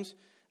Nicodemus comes?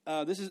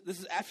 This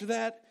is after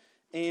that,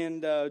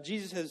 and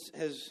Jesus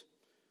has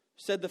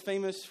said the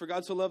famous, for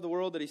God so loved the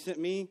world that he sent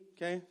me.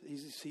 Okay?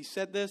 He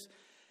said this.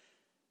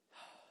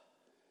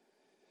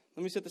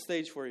 Let me set the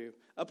stage for you.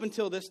 Up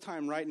until this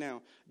time right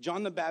now,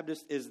 John the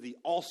Baptist is the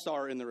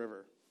all-star in the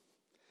river.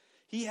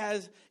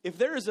 If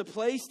there is a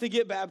place to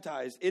get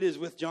baptized, it is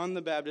with John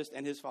the Baptist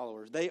and his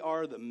followers. They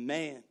are the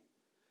man.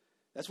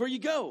 That's where you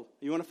go.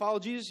 You want to follow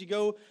Jesus, you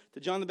go to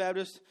John the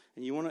Baptist,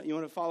 and you want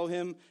to follow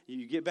him,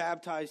 you get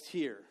baptized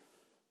here.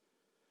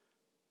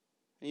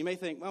 And you may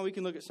think, well, we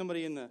can look at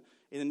somebody in the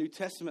New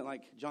Testament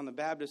like John the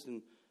Baptist,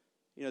 and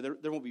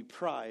there won't be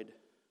pride.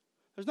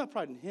 There's not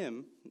pride in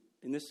him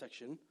in this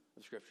section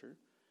of Scripture.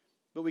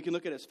 but we can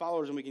look at it as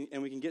followers,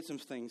 and we can get some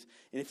things.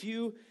 And if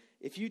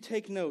you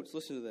take notes,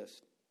 listen to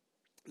this.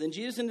 Then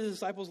Jesus and his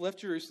disciples left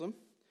Jerusalem,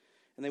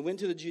 and they went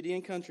to the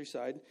Judean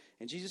countryside,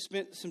 and Jesus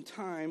spent some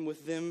time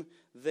with them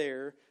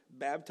there,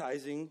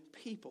 baptizing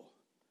people.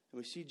 And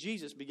we see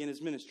Jesus begin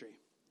his ministry.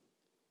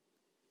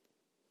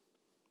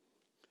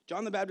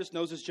 John the Baptist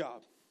knows his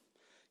job.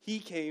 He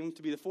came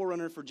to be the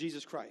forerunner for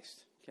Jesus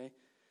Christ. Okay,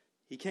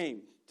 he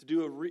came to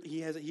do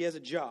he has a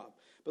job.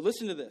 But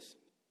listen to this.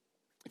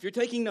 If you're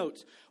taking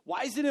notes,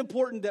 why is it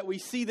important that we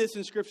see this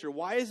in Scripture?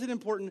 Why is it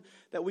important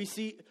that we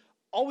see?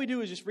 All we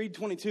do is just read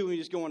 22 and we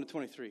just go on to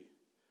 23.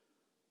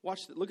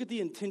 Watch that. Look at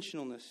the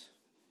intentionalness.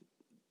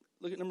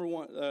 Look at number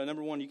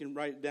one. You can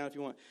write it down if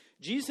you want.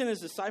 Jesus and his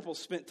disciples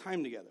spent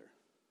time together.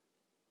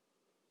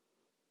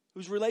 It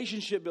was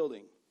relationship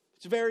building.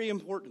 It's very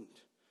important.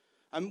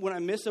 When I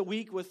miss a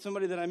week with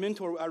somebody that I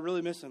mentor, I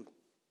really miss them.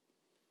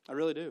 I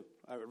really do.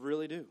 I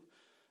really do.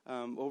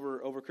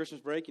 Over Christmas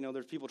break,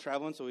 there's people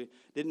traveling, so we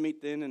didn't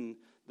meet then, and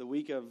the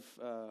week of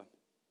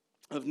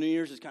New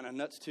Year's is kind of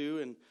nuts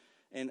too.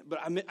 But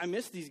I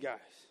miss these guys.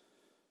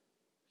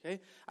 Okay,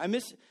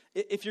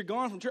 if you're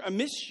gone from church, I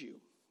miss you.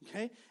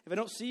 Okay, if I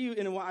don't see you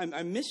in a while,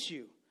 I miss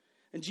you.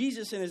 And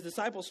Jesus and his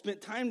disciples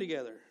spent time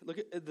together. Look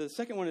at the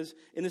second one is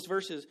in this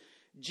verse is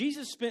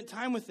Jesus spent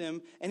time with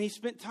them, and he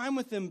spent time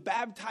with them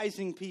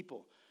baptizing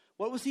people.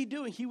 What was he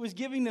doing? He was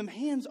giving them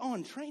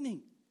hands-on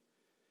training.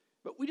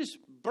 But we just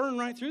burn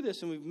right through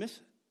this and we miss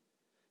it.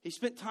 He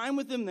spent time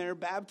with them there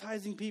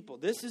baptizing people.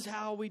 This is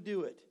how we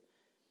do it.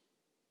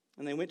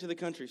 And they went to the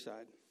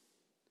countryside.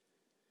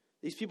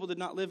 These people did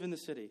not live in the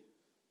city.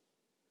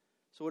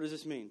 So what does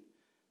this mean?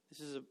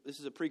 This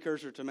is a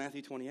precursor to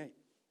Matthew 28.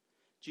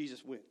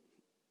 Jesus went.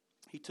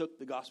 He took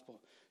the gospel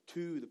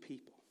to the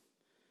people.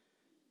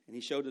 And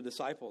he showed the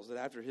disciples that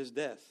after his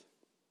death,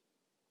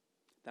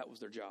 that was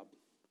their job.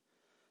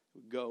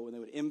 They would go and they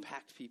would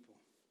impact people.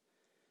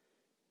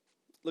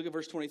 Look at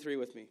verse 23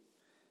 with me.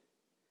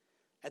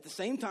 At the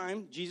same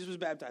time, Jesus was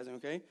baptizing,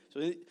 okay?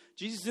 So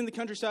Jesus is in the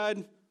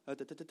countryside.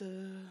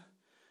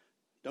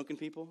 Dunking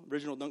people,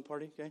 original dunk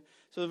party, okay?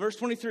 So verse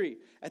 23.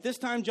 At this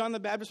time, John the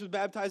Baptist was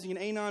baptizing in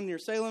Aenon near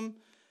Salem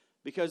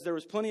because there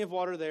was plenty of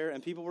water there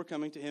and people were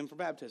coming to him for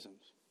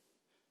baptisms.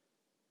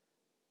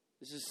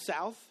 This is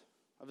south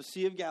of the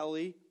Sea of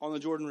Galilee on the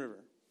Jordan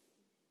River.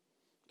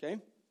 Okay?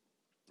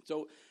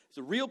 So it's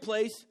a real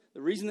place.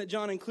 The reason that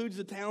John includes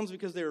the towns is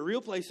because they are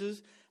real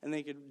places and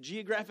they could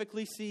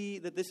geographically see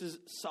that this is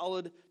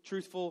solid,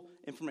 truthful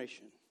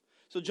information.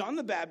 So John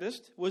the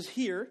Baptist was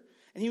here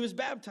and he was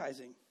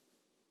baptizing.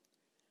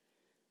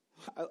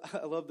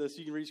 I love this.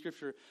 You can read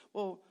Scripture.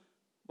 Well,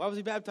 why was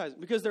he baptizing?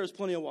 Because there was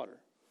plenty of water.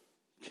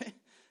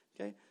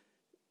 Okay?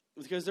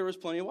 Because there was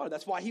plenty of water.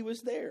 That's why he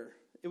was there.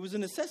 It was a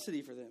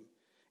necessity for them.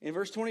 In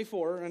verse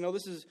 24, and I know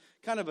this is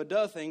kind of a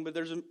duh thing, but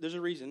there's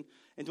a reason.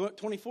 In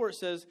 24 it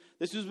says,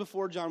 this was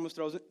before John was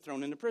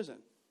thrown into prison.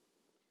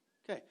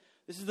 Okay,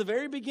 this is the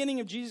very beginning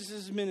of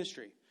Jesus'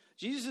 ministry.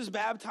 Jesus is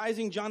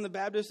baptizing, John the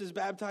Baptist is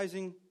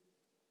baptizing.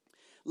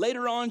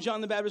 Later on, John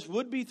the Baptist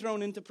would be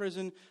thrown into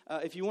prison.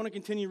 If you want to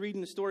continue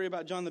reading the story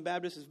about John the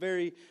Baptist, it's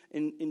very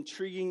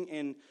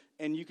intriguing,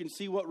 and you can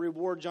see what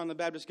reward John the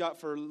Baptist got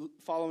for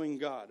following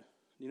God.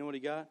 You know what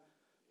he got?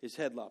 His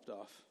head lopped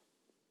off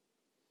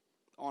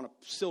on a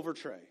silver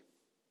tray. Man,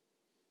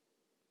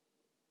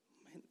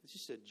 it's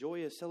just a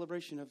joyous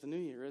celebration of the new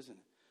year, isn't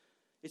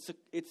it?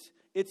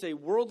 It's a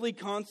worldly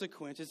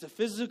consequence. It's a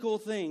physical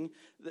thing,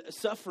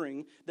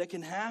 suffering that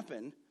can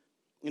happen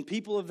in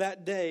people of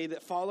that day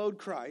that followed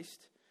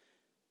Christ.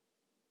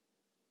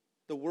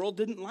 The world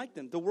didn't like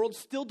them. The world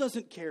still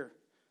doesn't care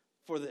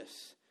for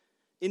this.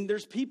 And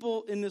there's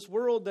people in this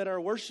world that are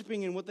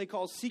worshiping in what they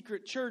call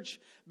secret church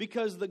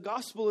because the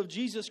gospel of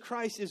Jesus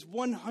Christ is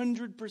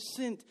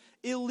 100%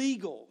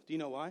 illegal. Do you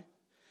know why?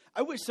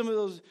 I wish some of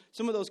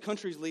those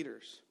countries'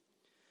 leaders,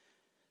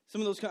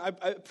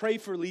 I pray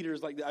for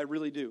leaders like that. I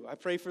really do. I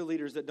pray for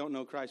leaders that don't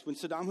know Christ. When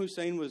Saddam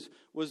Hussein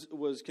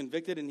was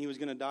convicted and he was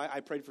going to die,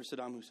 I prayed for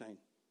Saddam Hussein.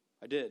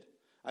 I did.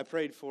 I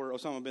prayed for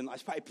Osama bin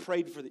Laden. I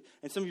prayed for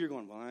and some of you are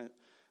going, well,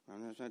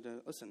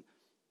 listen.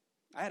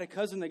 I had a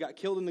cousin that got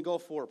killed in the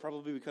Gulf War,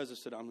 probably because of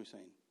Saddam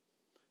Hussein.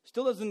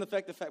 Still doesn't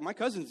affect the fact, my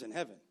cousin's in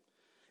heaven.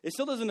 It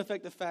still doesn't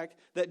affect the fact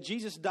that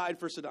Jesus died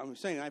for Saddam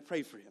Hussein, and I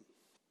pray for him.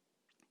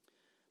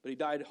 But he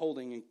died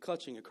holding and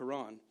clutching a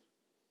Quran,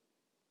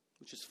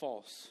 which is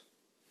false.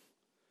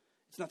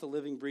 It's not the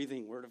living,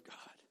 breathing Word of God.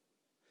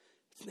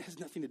 It has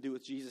nothing to do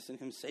with Jesus and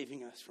him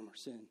saving us from our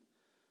sin.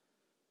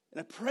 And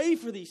I pray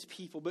for these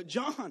people. But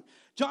John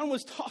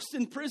was tossed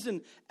in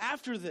prison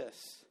after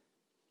this.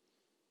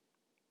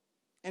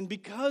 And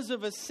because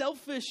of a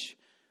selfish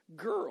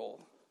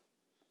girl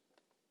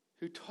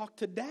who talked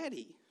to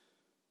daddy,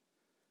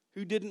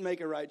 who didn't make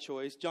a right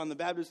choice, John the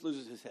Baptist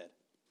loses his head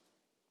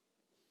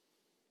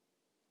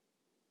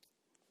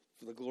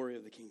for the glory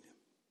of the kingdom.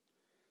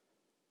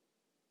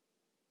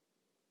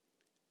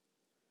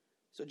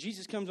 So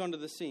Jesus comes onto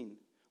the scene.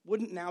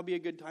 Wouldn't now be a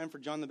good time for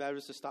John the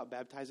Baptist to stop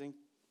baptizing?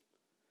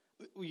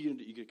 You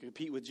could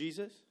compete with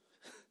Jesus.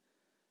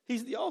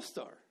 He's the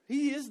all-star.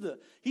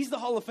 He's the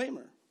Hall of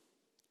Famer.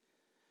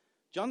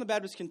 John the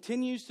Baptist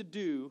continues to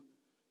do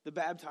the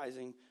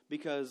baptizing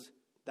because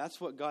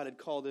that's what God had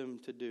called him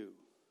to do.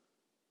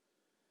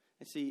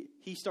 And see,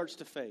 he starts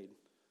to fade,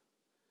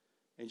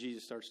 and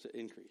Jesus starts to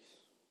increase.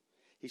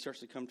 He starts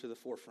to come to the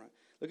forefront.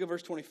 Look at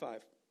verse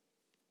 25.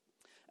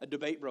 A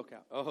debate broke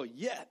out. Oh,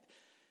 yeah.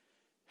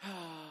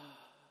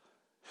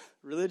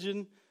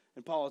 Religion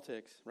and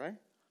politics, right?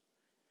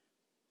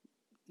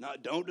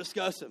 Don't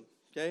discuss them,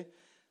 okay?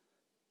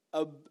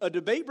 A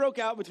debate broke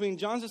out between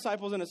John's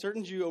disciples and a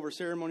certain Jew over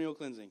ceremonial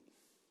cleansing.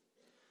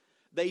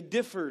 They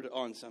differed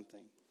on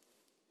something.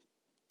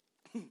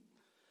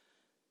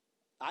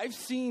 I've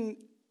seen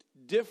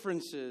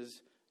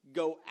differences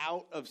go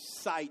out of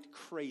sight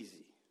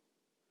crazy.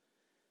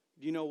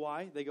 Do you know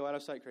why they go out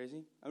of sight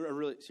crazy? I'm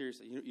really,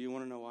 seriously, you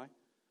want to know why?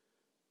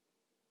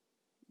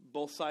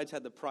 Both sides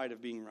had the pride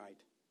of being right.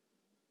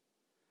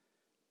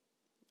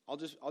 I'll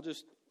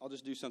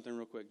just do something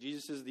real quick.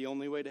 Jesus is the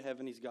only way to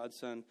heaven. He's God's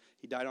son.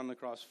 He died on the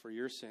cross for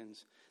your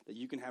sins, that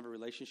you can have a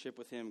relationship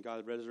with him.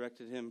 God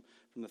resurrected him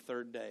from the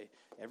third day.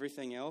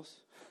 Everything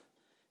else,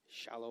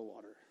 shallow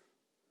water.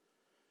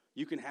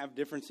 You can have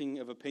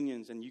differencing of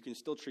opinions, and you can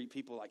still treat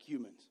people like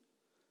humans.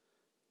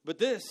 But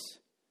this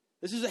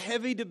is a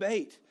heavy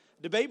debate.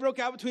 Debate broke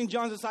out between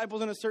John's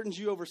disciples and a certain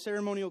Jew over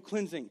ceremonial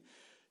cleansing.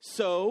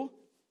 So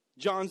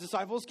John's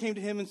disciples came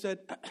to him and said,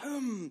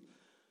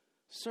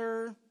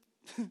 Sir,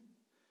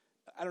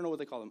 I don't know what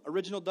they call him.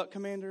 Original duck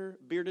commander,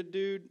 bearded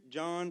dude,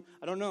 John,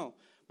 I don't know.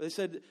 But they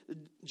said,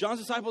 John's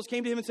disciples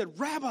came to him and said,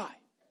 Rabbi,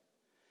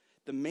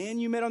 the man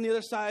you met on the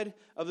other side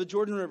of the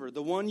Jordan River,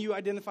 the one you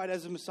identified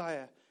as the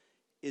Messiah,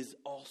 is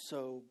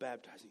also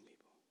baptizing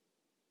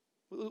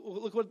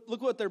people.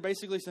 Look what they're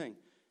basically saying.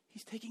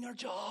 He's taking our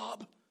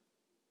job.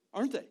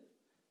 Aren't they?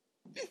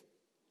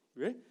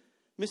 Right?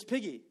 Miss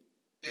Piggy.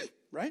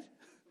 Right?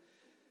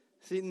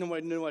 See,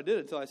 nobody knew I did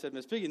it until I said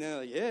Miss Piggy. And they're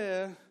like,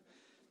 yeah.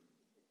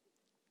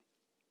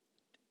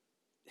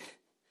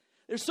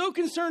 They're so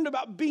concerned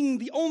about being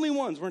the only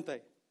ones, weren't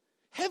they?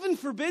 Heaven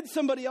forbid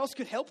somebody else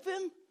could help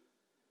them.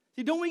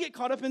 See, don't we get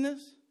caught up in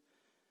this?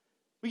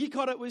 We get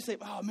caught up, we say,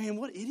 oh man,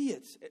 what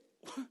idiots.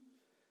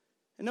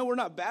 And no, we're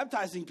not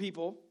baptizing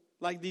people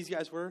like these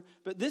guys were,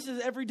 but this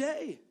is every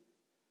day.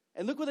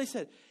 And look what they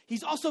said.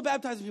 He's also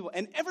baptizing people,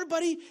 and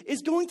everybody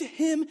is going to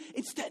him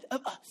instead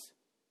of us.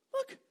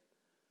 Look.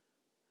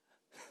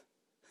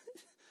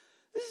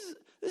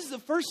 This is a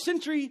first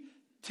century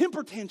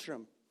temper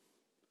tantrum.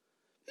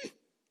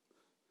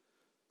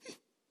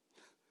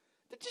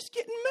 They're just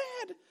getting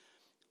mad.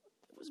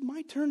 It was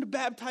my turn to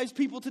baptize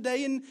people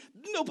today, and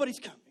nobody's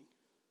coming.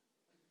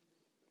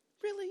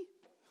 Really?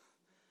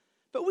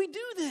 But we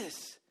do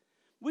this.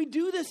 We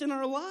do this in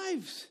our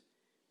lives.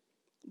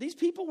 These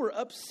people were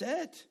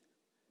upset.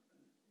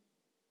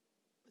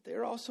 But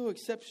they're also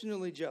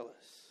exceptionally jealous.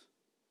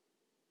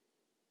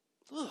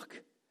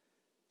 Look,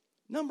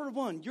 number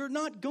one, you're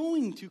not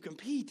going to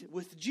compete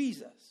with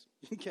Jesus,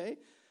 okay?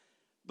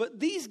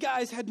 But these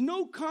guys had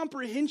no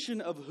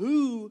comprehension of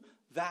who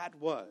that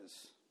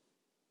was.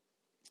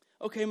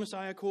 Okay,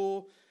 Messiah,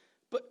 cool.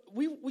 But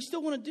we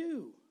still want to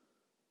do.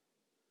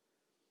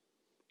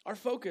 Our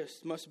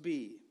focus must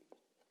be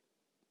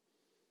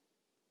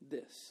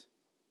this.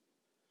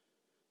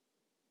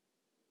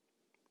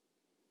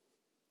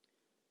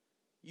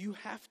 You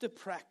have to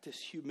practice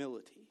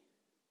humility.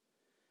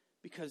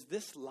 Because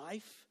this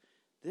life,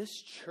 this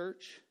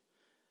church,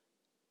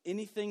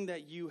 anything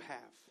that you have,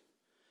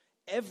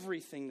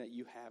 everything that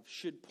you have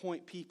should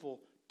point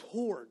people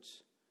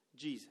towards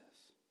Jesus.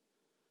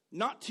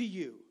 Not to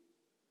you.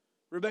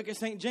 Rebecca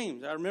St.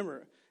 James, I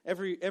remember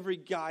every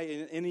guy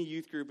in any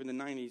youth group in the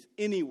 90s,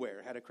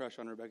 anywhere, had a crush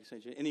on Rebecca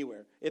St. James,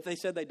 anywhere. If they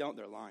said they don't,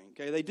 they're lying.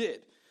 Okay, they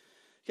did.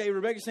 Okay,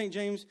 Rebecca St.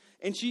 James,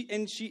 and she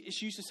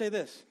used to say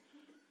this,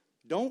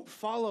 don't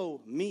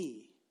follow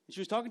me. And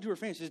she was talking to her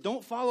fans. She says,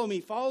 don't follow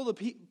me. Follow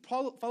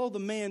the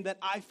man that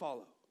I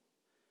follow.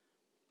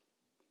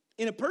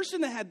 In a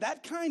person that had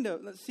that kind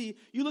of, let's see,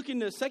 you look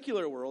into a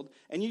secular world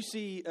and you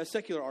see a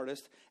secular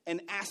artist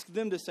and ask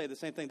them to say the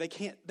same thing.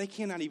 They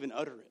cannot even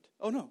utter it.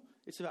 Oh no,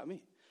 it's about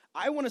me.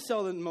 I want to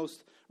sell the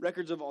most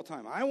records of all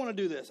time. I want to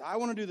do this. I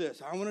want to do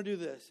this. I want to do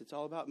this. It's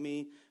all about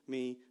me,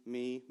 me,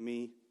 me,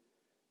 me.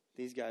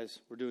 These guys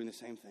were doing the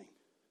same thing.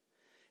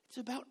 It's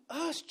about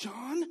us,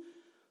 John.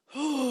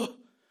 Oh,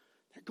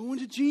 they're going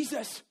to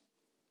Jesus.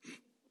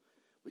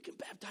 We can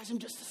baptize him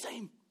just the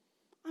same.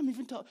 I'm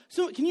even tall.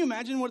 So can you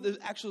imagine what it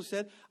actually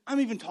said? I'm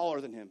even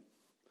taller than him.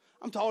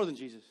 I'm taller than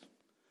Jesus.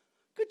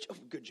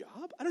 Good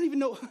job. I don't even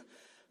know.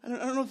 I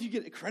don't know if you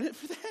get credit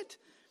for that.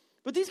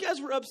 But these guys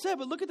were upset.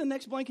 But look at the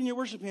next blank in your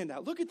worship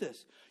handout. Look at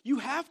this. You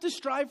have to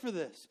strive for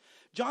this.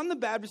 John the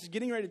Baptist is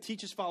getting ready to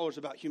teach his followers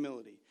about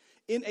humility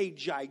in a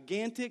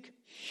gigantic,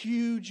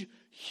 huge,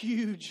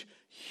 huge,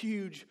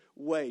 huge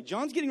way.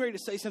 John's getting ready to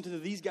say something to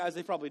these guys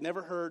they've probably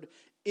never heard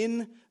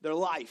in their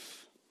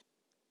life.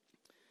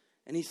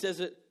 And he says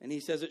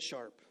it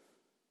sharp.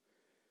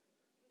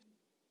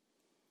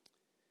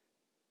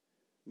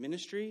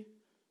 Ministry,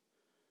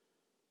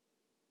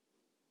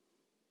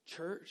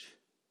 church,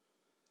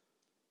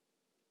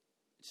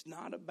 It's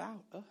not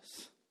about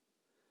us.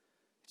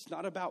 It's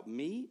not about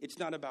me. It's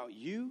not about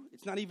you.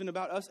 It's not even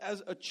about us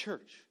as a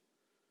church.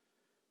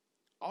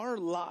 Our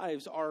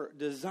lives are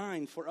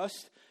designed for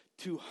us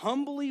to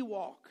humbly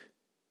walk,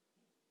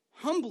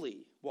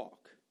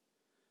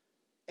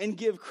 and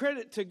give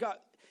credit to God.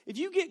 If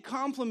you get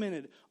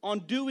complimented on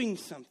doing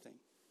something,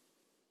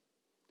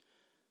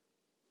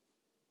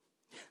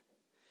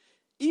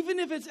 even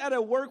if it's at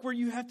a work where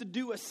you have to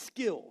do a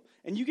skill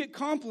and you get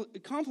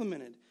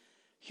complimented,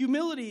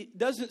 humility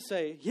doesn't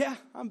say, yeah,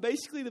 I'm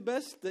basically the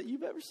best that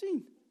you've ever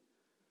seen.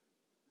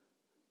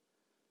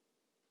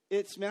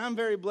 It's, man, I'm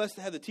very blessed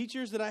to have the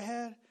teachers that I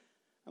had.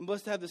 I'm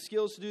blessed to have the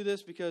skills to do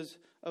this because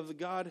of the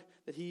God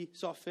that he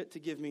saw fit to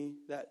give me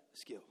that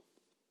skill.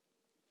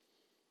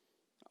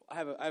 I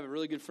have a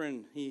really good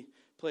friend. He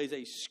plays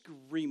a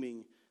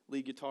screaming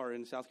lead guitar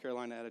in South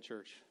Carolina at a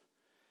church.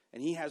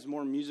 And he has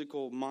more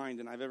musical mind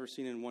than I've ever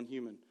seen in one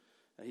human.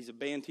 He's a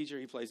band teacher.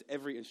 He plays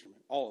every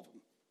instrument, all of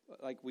them.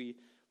 Like we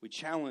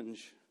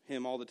challenge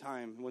him all the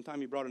time. One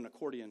time he brought an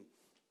accordion.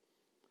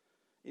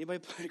 Anybody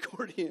play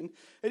accordion?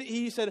 And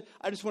he said,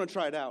 I just want to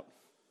try it out.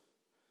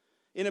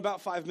 In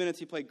about 5 minutes,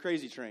 he played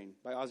Crazy Train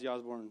by Ozzy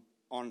Osbourne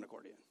on an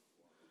accordion.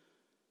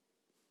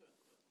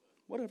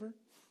 Whatever.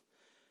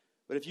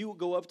 But if you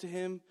go up to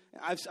him,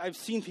 I've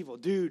seen people,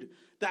 dude,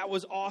 that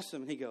was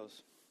awesome. And he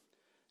goes,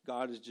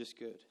 God is just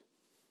good.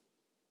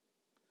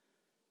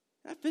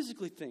 I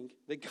physically think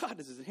that God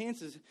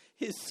enhances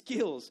his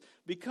skills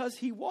because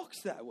he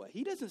walks that way.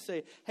 He doesn't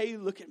say, hey,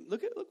 look what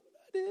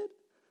I did.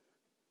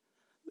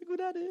 Look what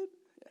I did.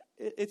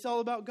 It's all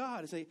about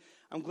God. I say,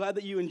 I'm glad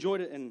that you enjoyed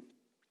it, and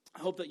I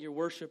hope that your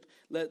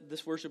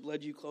this worship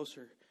led you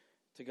closer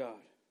to God.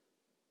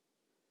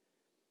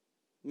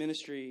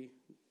 Ministry,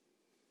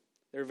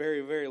 there are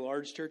very, very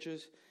large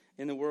churches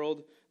in the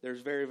world.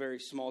 There's very, very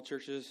small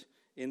churches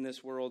in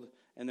this world.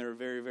 And there are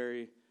very,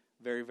 very,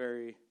 very,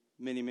 very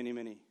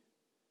many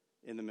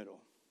in the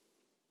middle.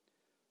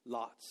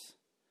 Lots.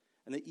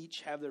 And they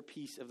each have their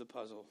piece of the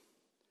puzzle.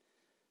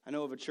 I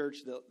know of a church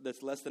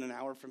that's less than an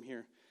hour from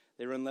here.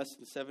 They run less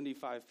than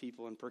 75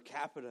 people. And per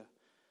capita,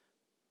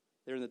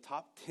 they're in the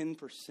top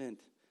 10%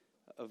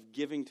 of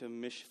giving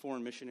to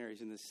foreign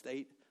missionaries in the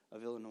state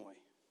of Illinois.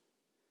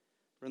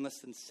 They're in less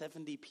than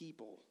 70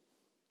 people.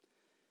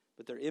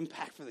 But their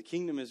impact for the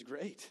kingdom is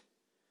great.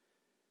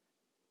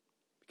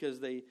 Because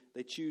they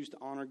choose to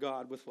honor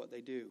God with what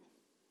they do.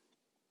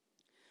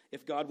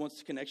 If God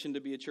wants Connection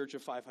to be a church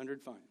of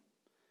 500, fine.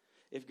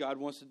 If God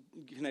wants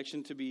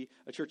Connection to be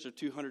a church of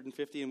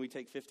 250 and we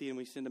take 50 and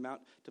we send them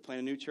out to plant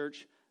a new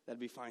church,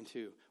 that'd be fine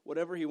too.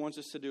 Whatever he wants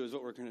us to do is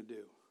what we're going to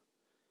do.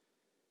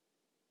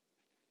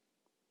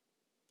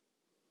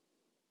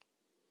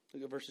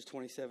 Look at verses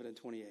 27 and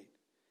 28.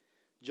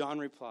 John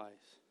replies.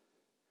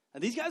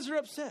 And these guys are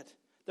upset.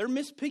 They're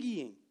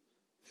mispiggying.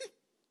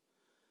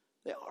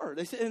 They are.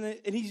 They say,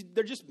 and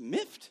they're just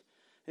miffed.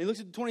 And he looks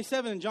at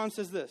 27 and John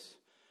says this.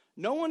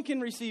 No one can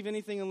receive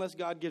anything unless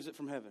God gives it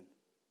from heaven.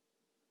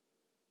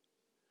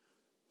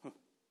 I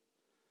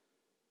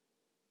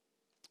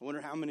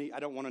wonder how many, I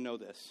don't want to know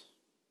this,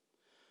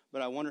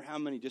 but I wonder how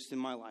many just in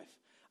my life,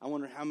 I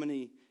wonder how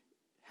many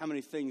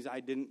things I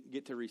didn't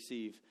get to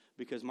receive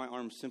because my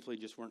arms simply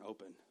just weren't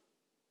open.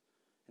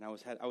 And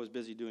I was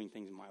busy doing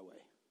things my way.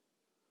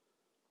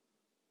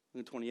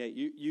 Look at 28.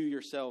 You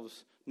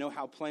yourselves know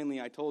how plainly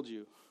I told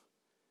you.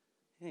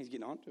 And he's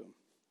getting on to him.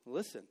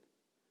 Listen,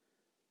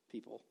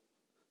 people.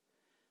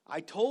 I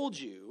told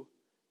you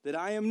that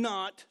I am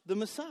not the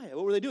Messiah.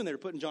 What were they doing? They were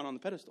putting John on the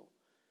pedestal.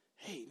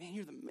 Hey, man,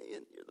 you're the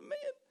man. You're the man.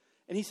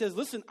 And he says,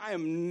 listen, I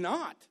am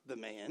not the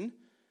man.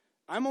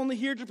 I'm only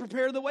here to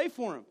prepare the way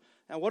for him.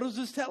 Now, what does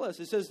this tell us?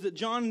 It says that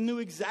John knew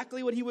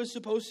exactly what he was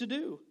supposed to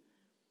do.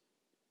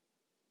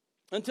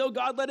 Until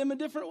God led him a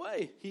different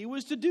way. He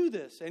was to do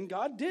this. And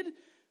God did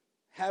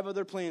have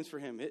other plans for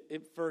him.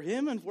 For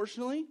him,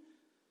 unfortunately,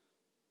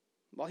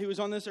 while he was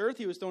on this earth,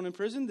 he was thrown in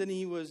prison. Then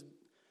he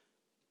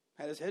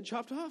had his head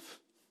chopped off.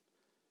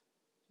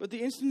 But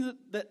the instant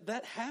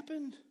that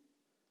happened,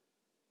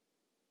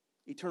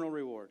 eternal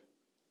reward.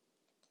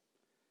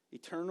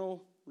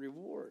 Eternal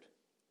reward.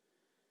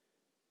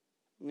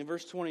 In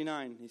verse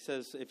 29, he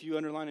says, if you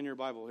underline in your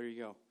Bible, here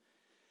you go.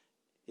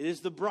 It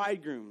is the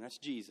bridegroom, that's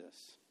Jesus,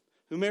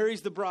 who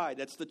marries the bride,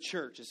 that's the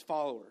church, his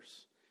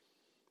followers.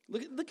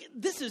 Look,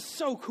 this is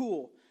so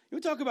cool. We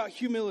talk about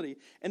humility.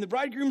 And the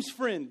bridegroom's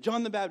friend,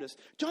 John the Baptist.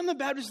 John the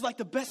Baptist is like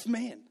the best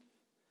man.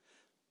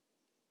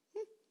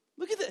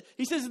 Look at that.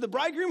 He says that the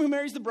bridegroom who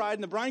marries the bride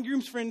and the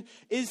bridegroom's friend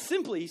is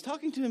simply, he's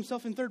talking to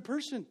himself in third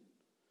person.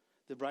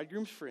 The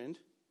bridegroom's friend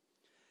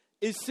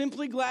is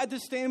simply glad to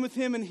stand with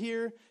him and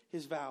hear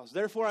his vows.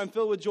 Therefore, I'm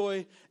filled with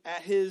joy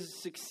at his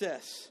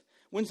success.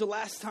 When's the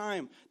last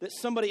time that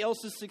somebody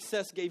else's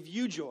success gave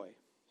you joy?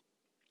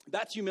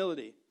 That's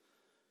humility.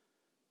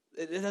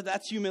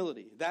 That's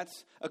humility.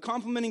 That's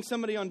complimenting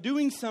somebody on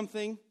doing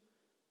something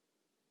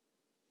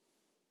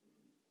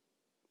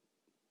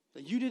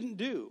that you didn't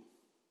do.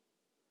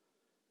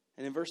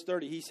 And in verse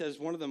 30, he says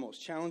one of the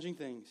most challenging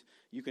things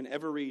you can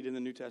ever read in the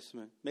New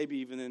Testament, maybe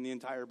even in the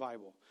entire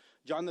Bible.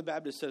 John the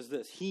Baptist says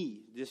this,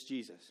 this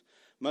Jesus,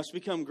 must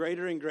become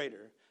greater and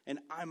greater, and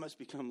I must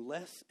become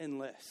less and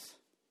less.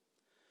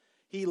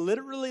 He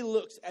literally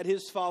looks at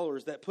his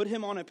followers that put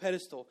him on a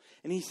pedestal,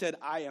 and he said,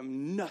 I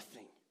am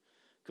nothing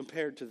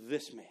compared to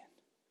this man.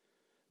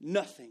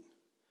 Nothing.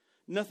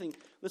 Nothing.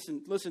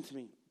 Listen to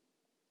me.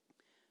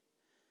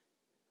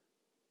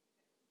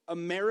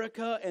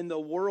 America and the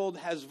world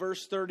has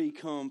verse 30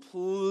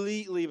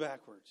 completely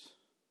backwards.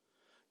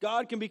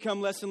 God can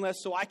become less and less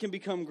so I can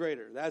become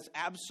greater. That's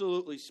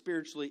absolutely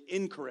spiritually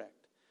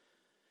incorrect.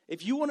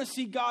 If you want to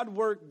see God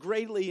work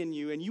greatly in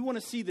you and you want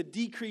to see the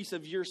decrease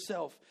of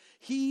yourself,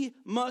 he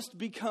must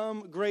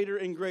become greater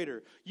and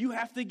greater. You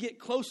have to get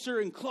closer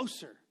and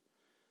closer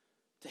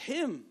to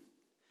him,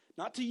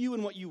 not to you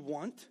and what you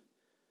want.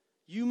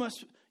 You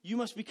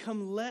must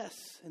become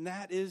less, and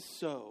that is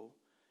so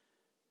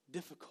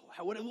difficult.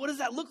 What does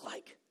that look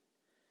like?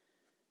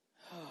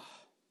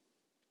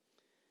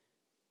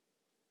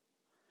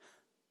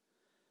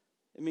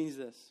 It means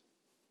this.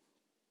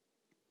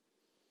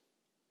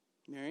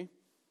 Mary, I'm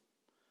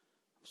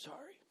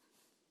sorry.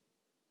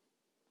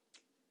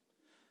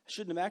 I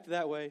shouldn't have acted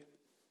that way.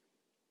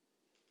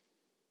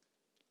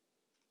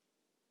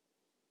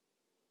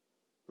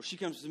 Or she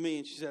comes to me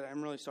and she said,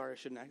 I'm really sorry, I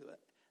shouldn't act that.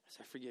 I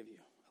said, I forgive you.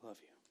 I love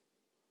you.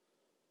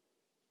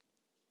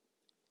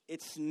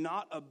 It's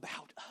not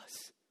about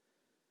us.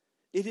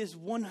 It is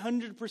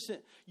 100%.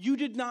 You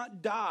did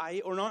not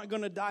die or not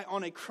going to die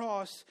on a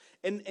cross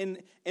and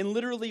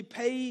literally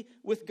pay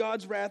with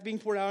God's wrath being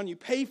poured out on you.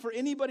 Pay for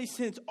anybody's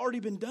sin. It's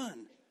already been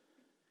done.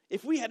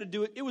 If we had to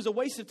do it, it was a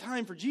waste of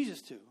time for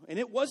Jesus to. And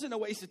it wasn't a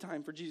waste of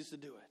time for Jesus to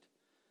do it.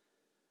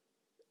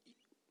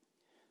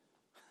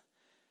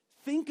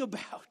 Think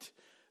about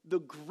the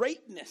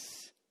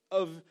greatness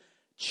of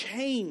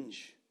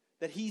change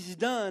that he's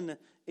done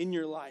in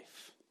your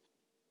life.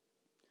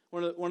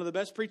 One of the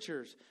best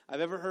preachers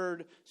I've ever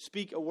heard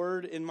speak a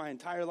word in my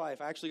entire life.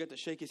 I actually got to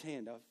shake his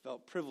hand. I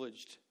felt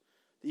privileged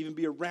to even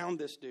be around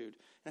this dude.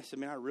 And I said,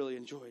 man, I really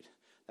enjoyed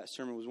that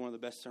sermon. It was one of the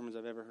best sermons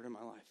I've ever heard in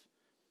my life.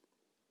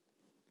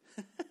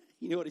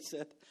 You know what he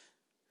said?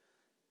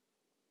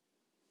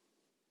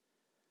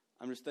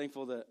 I'm just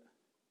thankful that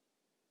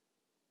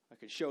I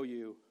could show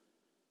you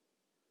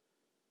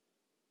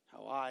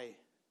how I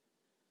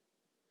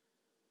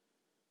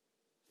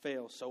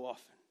fail so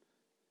often.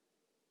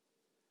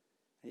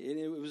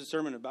 It was a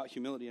sermon about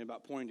humility and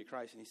about pointing to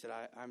Christ. And he said,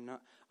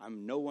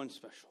 I'm no one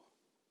special.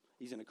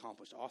 He's an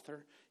accomplished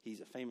author.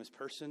 He's a famous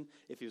person.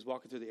 If he was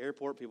walking through the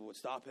airport, people would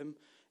stop him.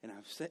 And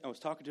I was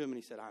talking to him,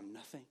 and he said, I'm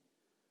nothing.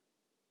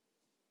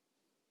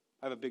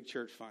 I have a big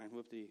church, fine.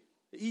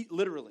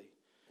 Literally.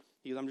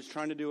 He goes, I'm just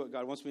trying to do what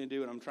God wants me to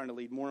do, and I'm trying to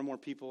lead more and more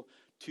people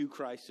to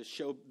Christ to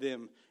show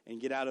them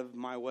and get out of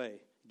my way,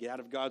 get out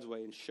of God's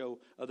way, and show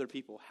other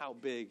people how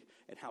big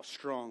and how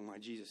strong my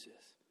Jesus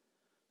is.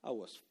 I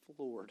was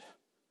floored.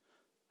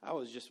 I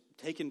was just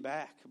taken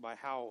back by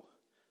how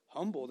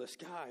humble this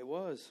guy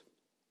was.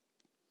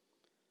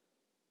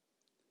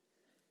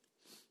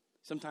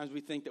 Sometimes we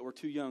think that we're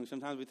too young.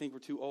 Sometimes we think we're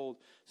too old.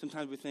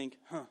 Sometimes we think,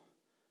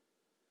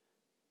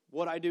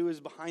 what I do is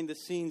behind the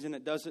scenes and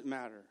it doesn't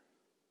matter.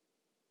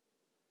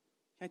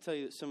 Can I tell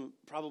you that some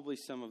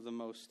of the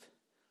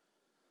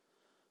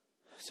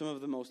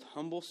most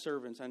humble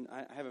servants, and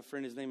I have a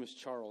friend, his name is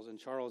Charles, and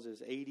Charles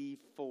is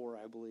 84,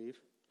 I believe,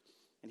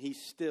 and he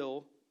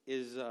still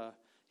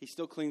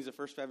cleans the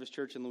First Baptist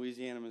Church in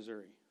Louisiana,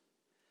 Missouri.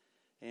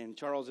 And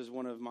Charles is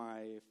one of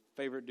my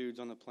favorite dudes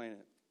on the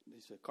planet.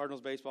 He's a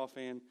Cardinals baseball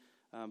fan,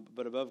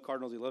 but above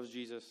Cardinals, he loves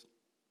Jesus,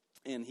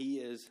 and he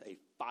is a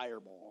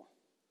fireball.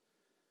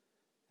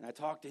 And I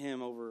talked to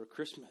him over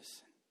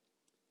Christmas.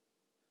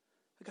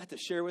 I got to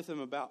share with him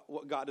about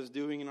what God is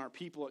doing in our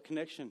people at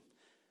Connection.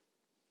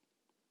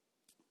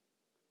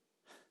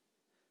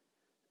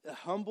 A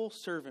humble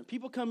servant.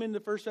 People come into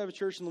First Baptist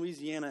Church in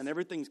Louisiana and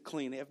everything's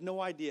clean. They have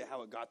no idea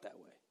how it got that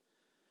way.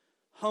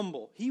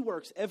 Humble. He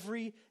works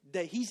every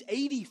day. He's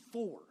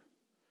 84.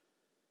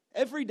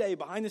 Every day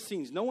behind the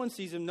scenes. No one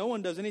sees him. No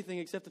one does anything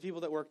except the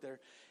people that work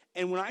there.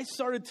 And when I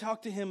started to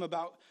talk to him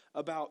about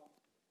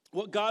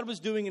what God was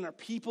doing in our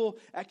people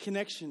at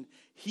Connection,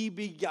 he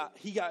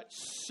got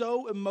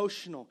so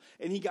emotional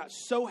and he got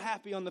so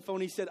happy on the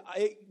phone. He said,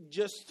 it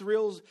just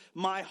thrills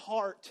my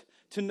heart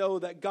to know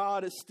that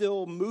God is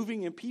still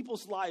moving in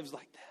people's lives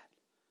like that.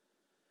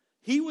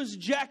 He was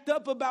jacked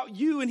up about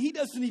you, and he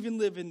doesn't even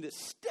live in this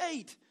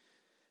state.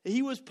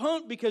 He was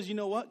pumped because, you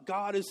know what?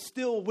 God is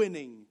still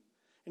winning,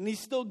 and he's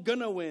still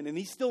gonna win, and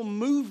he's still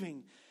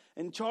moving.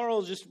 And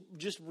Charles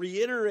just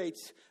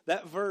reiterates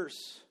that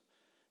verse.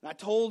 And I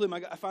told him,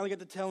 I finally got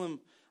to tell him,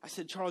 I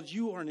said, Charles,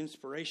 you are an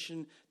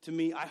inspiration to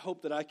me. I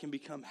hope that I can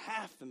become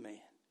half the man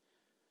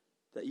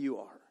that you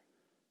are.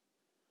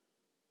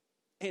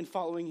 And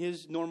following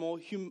his normal,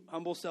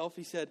 humble self,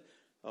 he said,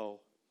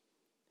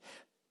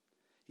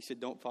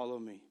 don't follow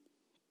me.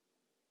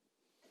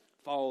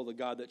 Follow the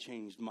God that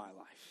changed my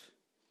life.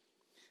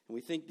 And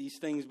we think these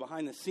things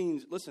behind the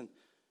scenes. Listen,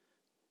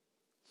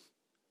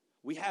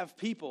 we have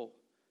people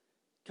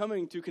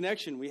coming to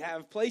Connection. We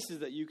have places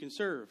that you can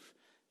serve.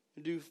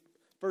 do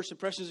first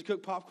impressions to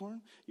cook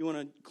popcorn? You want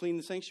to clean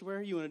the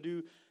sanctuary? You want to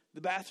do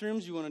the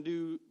bathrooms? You want to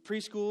do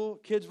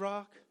preschool, Kids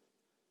Rock?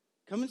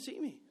 Come and see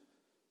me.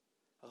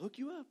 I'll hook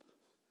you up.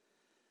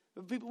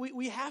 But people,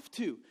 we have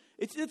to.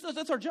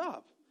 That's our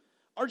job.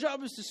 Our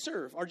job is to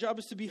serve. Our job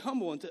is to be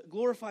humble and to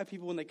glorify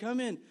people when they come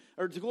in,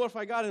 or to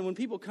glorify God. And when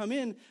people come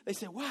in, they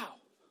say, wow.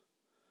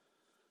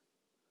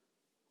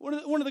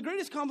 One of the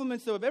greatest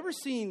compliments, though, I've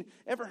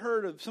ever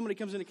heard of somebody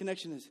comes into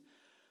Connection is,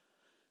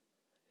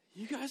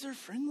 you guys are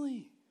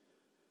friendly.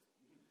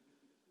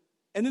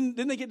 And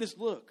then they get this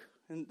look,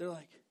 and they're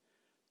like,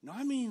 no,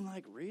 I mean,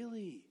 like,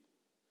 really?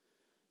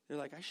 They're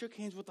like, I shook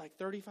hands with like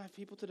 35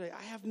 people today.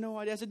 I have no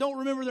idea. I said, don't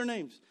remember their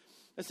names.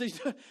 I said,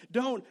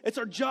 don't. It's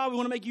our job. We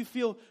want to make you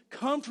feel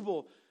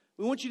comfortable.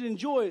 We want you to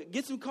enjoy it.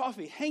 Get some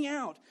coffee. Hang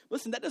out.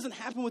 Listen, that doesn't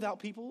happen without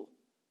people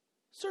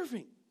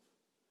serving.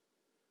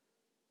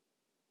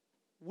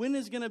 When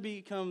is going to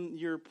become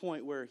your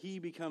point where he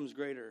becomes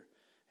greater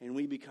and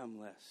we become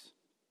less?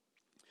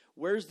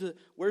 Where's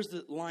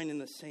the line in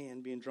the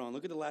sand being drawn?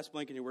 Look at the last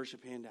blank in your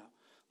worship handout.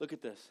 Look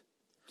at this.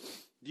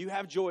 Do you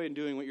have joy in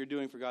doing what you're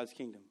doing for God's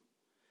kingdom?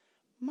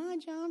 My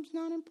job's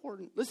not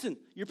important. Listen,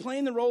 you're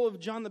playing the role of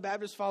John the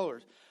Baptist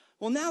followers.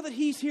 Well, now that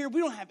he's here, we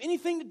don't have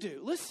anything to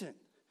do. Listen,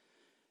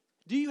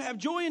 do you have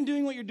joy in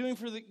doing what you're doing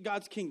for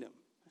God's kingdom?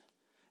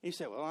 And you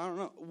say, well, I don't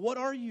know. What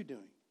are you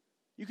doing?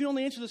 You can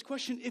only answer this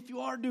question if you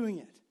are doing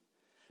it.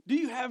 Do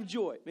you have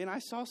joy? Man, I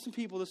saw some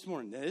people this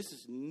morning. Now, this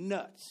is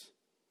nuts.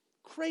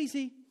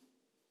 Crazy.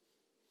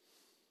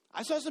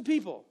 I saw some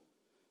people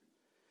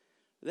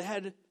that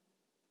had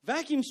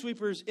vacuum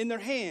sweepers in their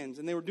hands,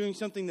 and they were doing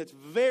something that's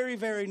very,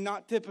 very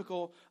not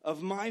typical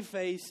of my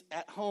face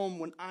at home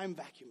when I'm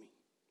vacuuming.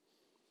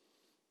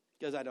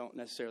 Because I don't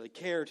necessarily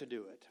care to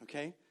do it,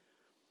 okay?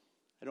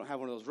 I don't have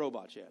one of those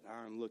robots yet.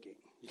 I'm looking.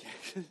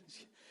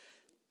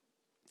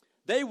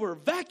 They were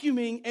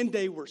vacuuming, and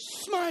they were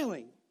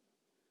smiling.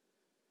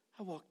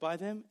 I walked by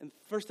them, and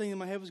the first thing in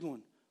my head was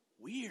going,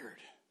 weird.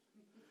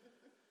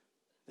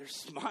 They're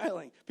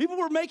smiling. People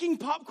were making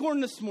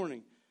popcorn this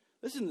morning.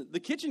 Listen, the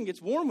kitchen gets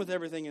warm with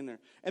everything in there.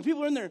 And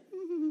people are in there.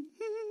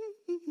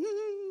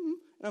 And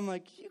I'm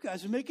like, you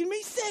guys are making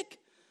me sick.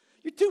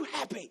 You're too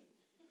happy.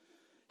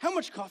 How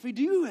much coffee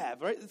do you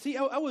have? Right? See,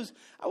 I was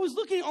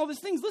looking at all these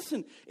things.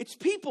 Listen, it's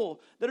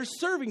people that are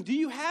serving. Do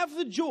you have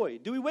the joy?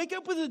 Do we wake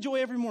up with the joy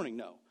every morning?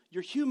 No.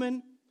 You're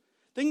human.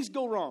 Things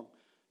go wrong.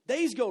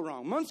 Days go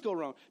wrong. Months go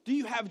wrong. Do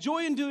you have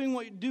joy in doing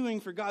what you're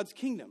doing for God's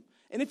kingdom?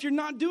 And if you're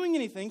not doing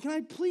anything, can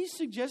I please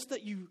suggest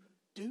that you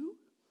do?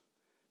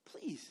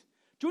 Please.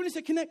 Join us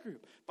at Connect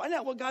Group. Find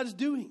out what God's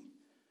doing.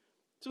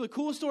 Some of the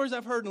coolest stories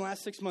I've heard in the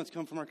last 6 months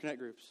come from our Connect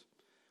Groups.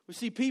 We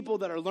see people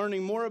that are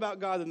learning more about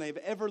God than they've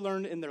ever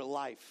learned in their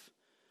life.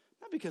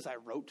 Not because I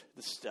wrote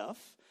the stuff.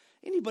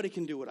 Anybody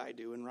can do what I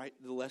do and write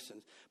the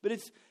lessons. But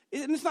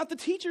it's not the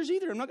teachers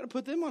either. I'm not going to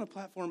put them on a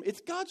platform. It's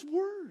God's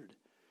Word.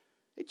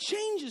 It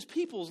changes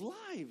people's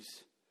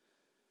lives.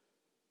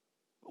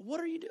 But what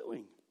are you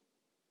doing?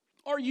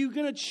 Are you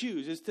going to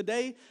choose? Is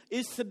today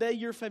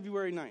your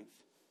February 9th?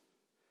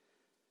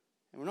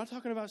 And we're not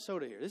talking about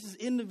soda here. This is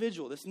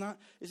individual. This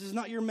is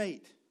not your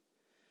mate.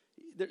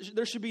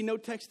 There should be no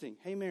texting.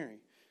 Hey, Mary,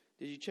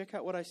 did you check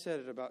out what I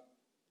said at about,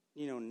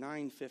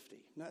 9:50?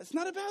 No, it's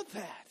not about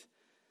that.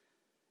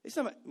 It's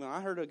not about, well,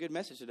 I heard a good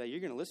message today.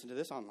 You're going to listen to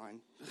this online.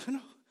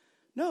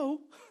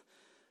 No.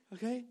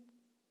 Okay?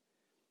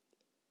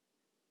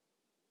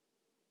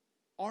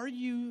 Are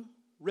you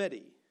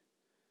ready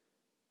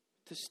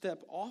to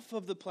step off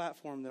of the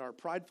platform that our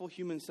prideful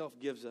human self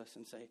gives us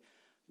and say,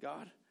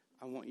 God,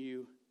 I want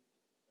you,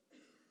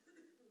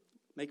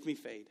 make me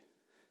fade.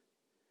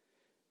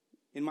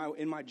 In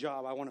my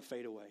job, I want to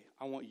fade away.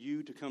 I want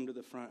you to come to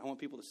the front. I want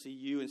people to see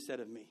you instead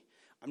of me.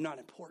 I'm not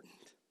important.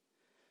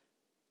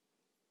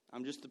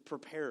 I'm just the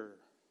preparer.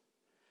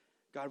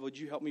 God, would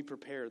you help me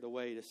prepare the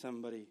way to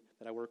somebody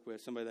that I work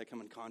with, somebody that I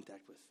come in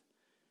contact with?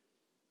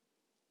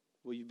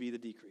 Will you be the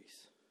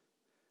decrease?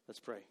 Let's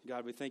pray.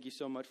 God, we thank you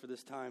so much for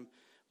this time.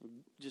 We're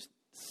just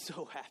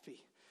so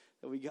happy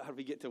that we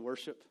get to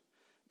worship.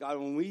 God,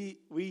 when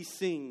we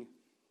sing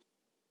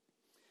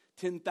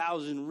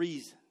 10,000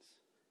 reasons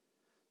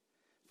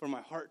for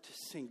my heart to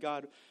sing,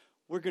 God,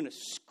 we're going to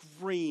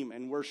scream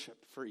and worship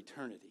for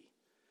eternity.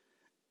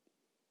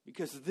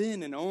 Because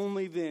then and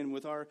only then,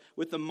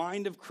 with the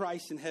mind of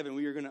Christ in heaven,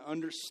 we are going to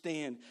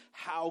understand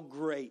how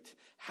great,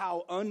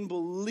 how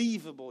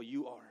unbelievable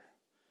you are.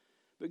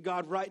 But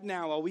God, right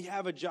now, while we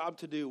have a job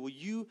to do, will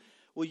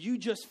you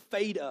just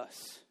fade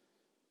us?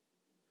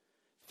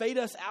 Fade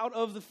us out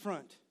of the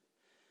front.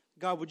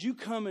 God, would you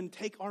come and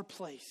take our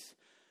place?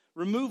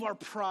 Remove our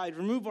pride.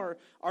 Remove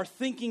our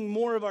thinking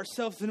more of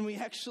ourselves than we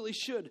actually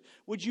should.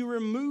 Would you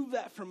remove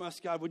that from us,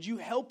 God? Would you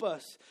help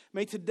us?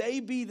 May today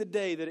be the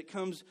day that it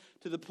comes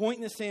to the point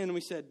in the sand and we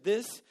said,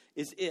 this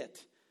is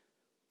it.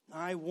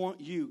 I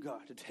want you,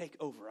 God, to take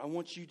over. I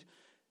want you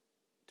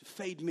to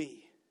fade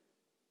me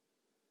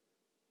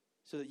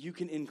so that you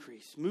can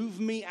increase. Move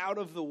me out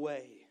of the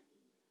way.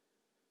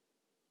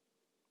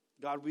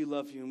 God, we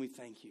love you and we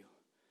thank you.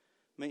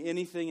 May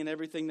anything and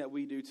everything that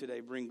we do today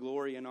bring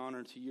glory and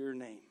honor to your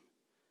name.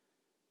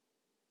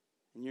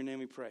 In your name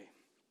we pray.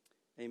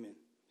 Amen.